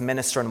man that was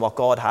ministering what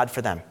God had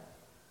for them?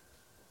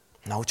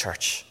 No,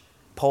 church.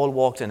 Paul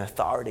walked in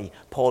authority.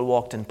 Paul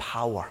walked in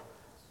power.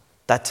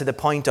 That to the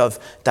point of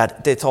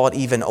that they thought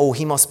even, oh,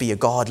 he must be a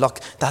god. Look,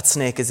 that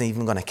snake isn't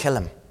even going to kill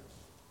him.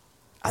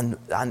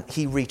 And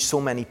he reached so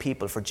many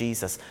people for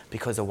Jesus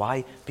because of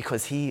why?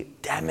 Because he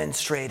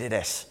demonstrated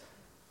it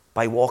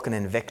by walking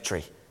in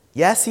victory.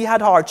 Yes, he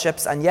had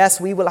hardships, and yes,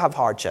 we will have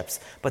hardships,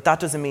 but that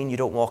doesn't mean you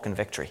don't walk in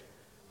victory.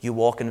 You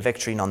walk in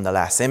victory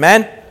nonetheless.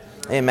 Amen?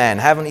 Amen.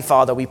 Heavenly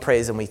Father, we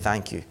praise and we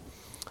thank you.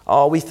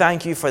 Oh, we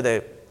thank you for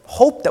the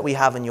hope that we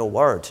have in your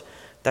word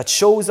that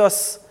shows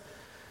us,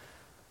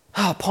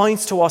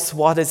 points to us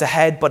what is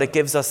ahead, but it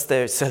gives us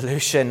the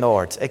solution,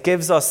 Lord. It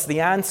gives us the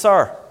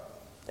answer.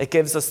 It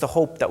gives us the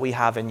hope that we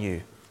have in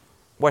you.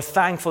 We're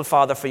thankful,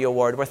 Father, for your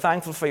word. We're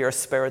thankful for your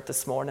Spirit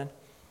this morning.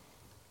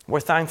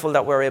 We're thankful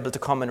that we're able to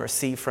come and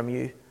receive from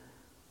you.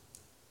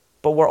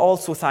 But we're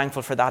also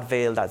thankful for that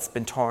veil that's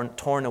been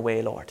torn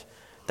away, Lord.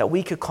 That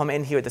we could come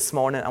in here this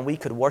morning and we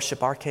could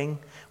worship our King.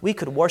 We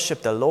could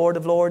worship the Lord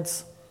of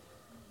Lords,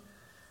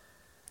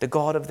 the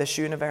God of this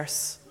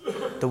universe,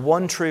 the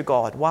one true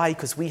God. Why?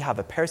 Because we have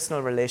a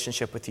personal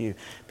relationship with you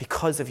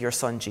because of your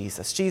Son,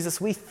 Jesus.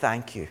 Jesus, we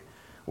thank you.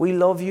 We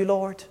love you,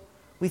 Lord.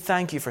 We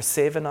thank you for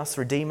saving us,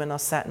 redeeming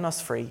us, setting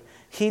us free,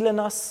 healing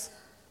us,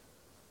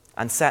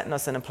 and setting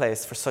us in a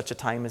place for such a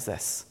time as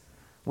this.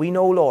 We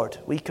know, Lord,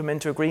 we come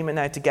into agreement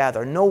now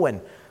together,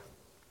 knowing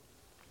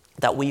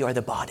that we are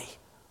the body.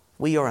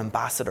 We are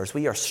ambassadors.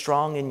 We are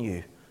strong in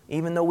you,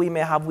 Even though we may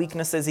have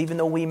weaknesses, even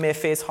though we may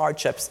face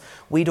hardships,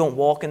 we don't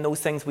walk in those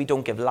things. We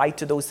don't give light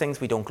to those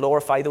things. We don't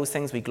glorify those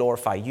things. We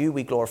glorify you.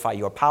 We glorify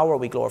your power.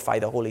 We glorify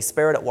the Holy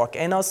Spirit at work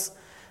in us.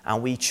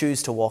 And we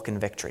choose to walk in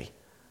victory,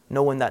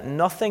 knowing that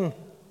nothing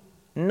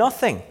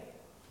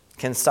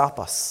can stop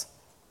us.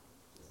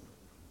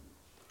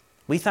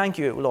 We thank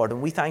you, Lord,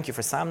 and we thank you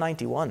for Psalm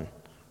 91.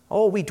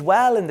 Oh, we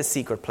dwell in the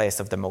secret place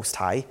of the Most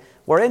High.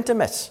 We're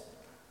intimate.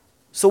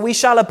 So we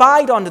shall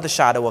abide under the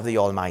shadow of the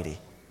Almighty.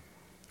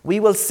 We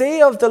will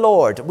say of the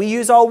Lord, we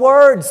use our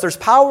words. There's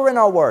power in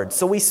our words.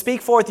 So we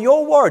speak forth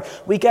your word.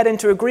 We get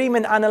into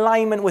agreement and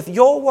alignment with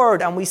your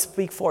word, and we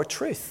speak forth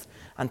truth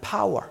and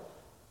power.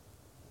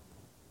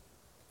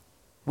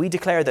 We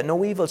declare that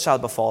no evil shall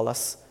befall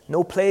us.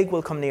 No plague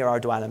will come near our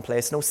dwelling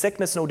place. No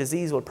sickness, no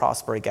disease will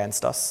prosper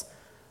against us.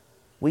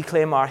 We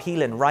claim our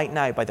healing right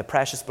now by the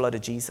precious blood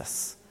of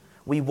Jesus.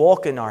 We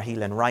walk in our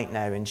healing right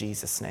now in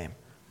Jesus' name.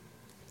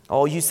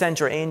 Oh, you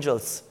sent your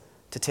angels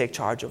to take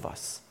charge of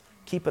us,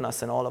 keeping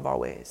us in all of our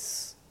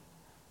ways.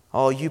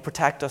 Oh, you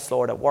protect us,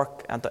 Lord, at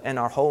work and in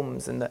our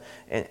homes, in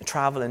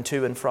traveling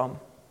to and from.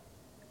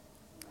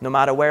 No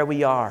matter where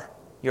we are,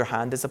 your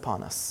hand is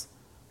upon us.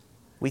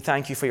 We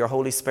thank you for your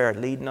Holy Spirit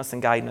leading us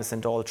and guiding us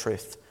into all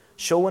truth,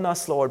 showing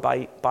us, Lord,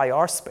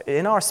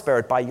 in our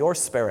spirit, by your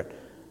Spirit,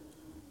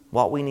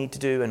 what we need to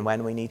do and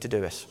when we need to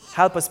do it.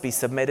 Help us be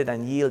submitted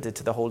and yielded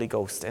to the Holy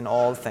Ghost in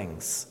all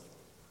things.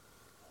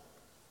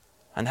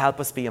 And help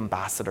us be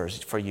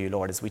ambassadors for you,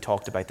 Lord, as we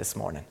talked about this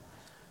morning.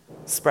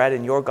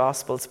 Spreading your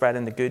gospel,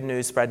 spreading the good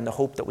news, spreading the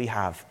hope that we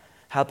have.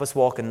 Help us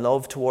walk in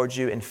love towards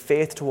you, in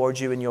faith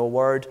towards you in your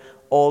word,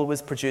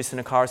 always producing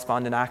a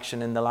corresponding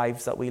action in the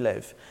lives that we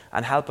live.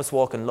 And help us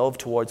walk in love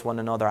towards one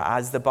another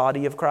as the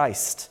body of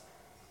Christ.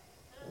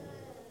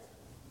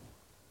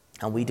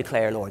 And we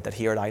declare, Lord, that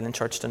here at Island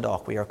Church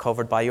Dundalk, we are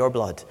covered by your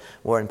blood.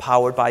 We're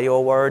empowered by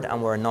your word,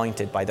 and we're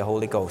anointed by the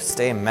Holy Ghost.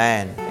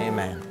 Amen.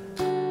 Amen.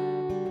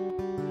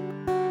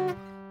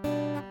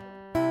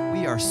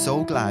 We are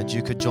so glad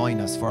you could join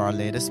us for our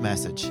latest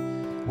message.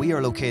 We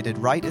are located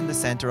right in the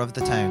centre of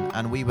the town,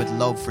 and we would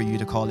love for you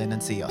to call in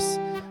and see us.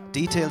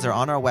 Details are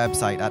on our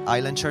website at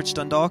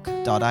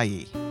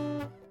islandchurchdundalk.ie.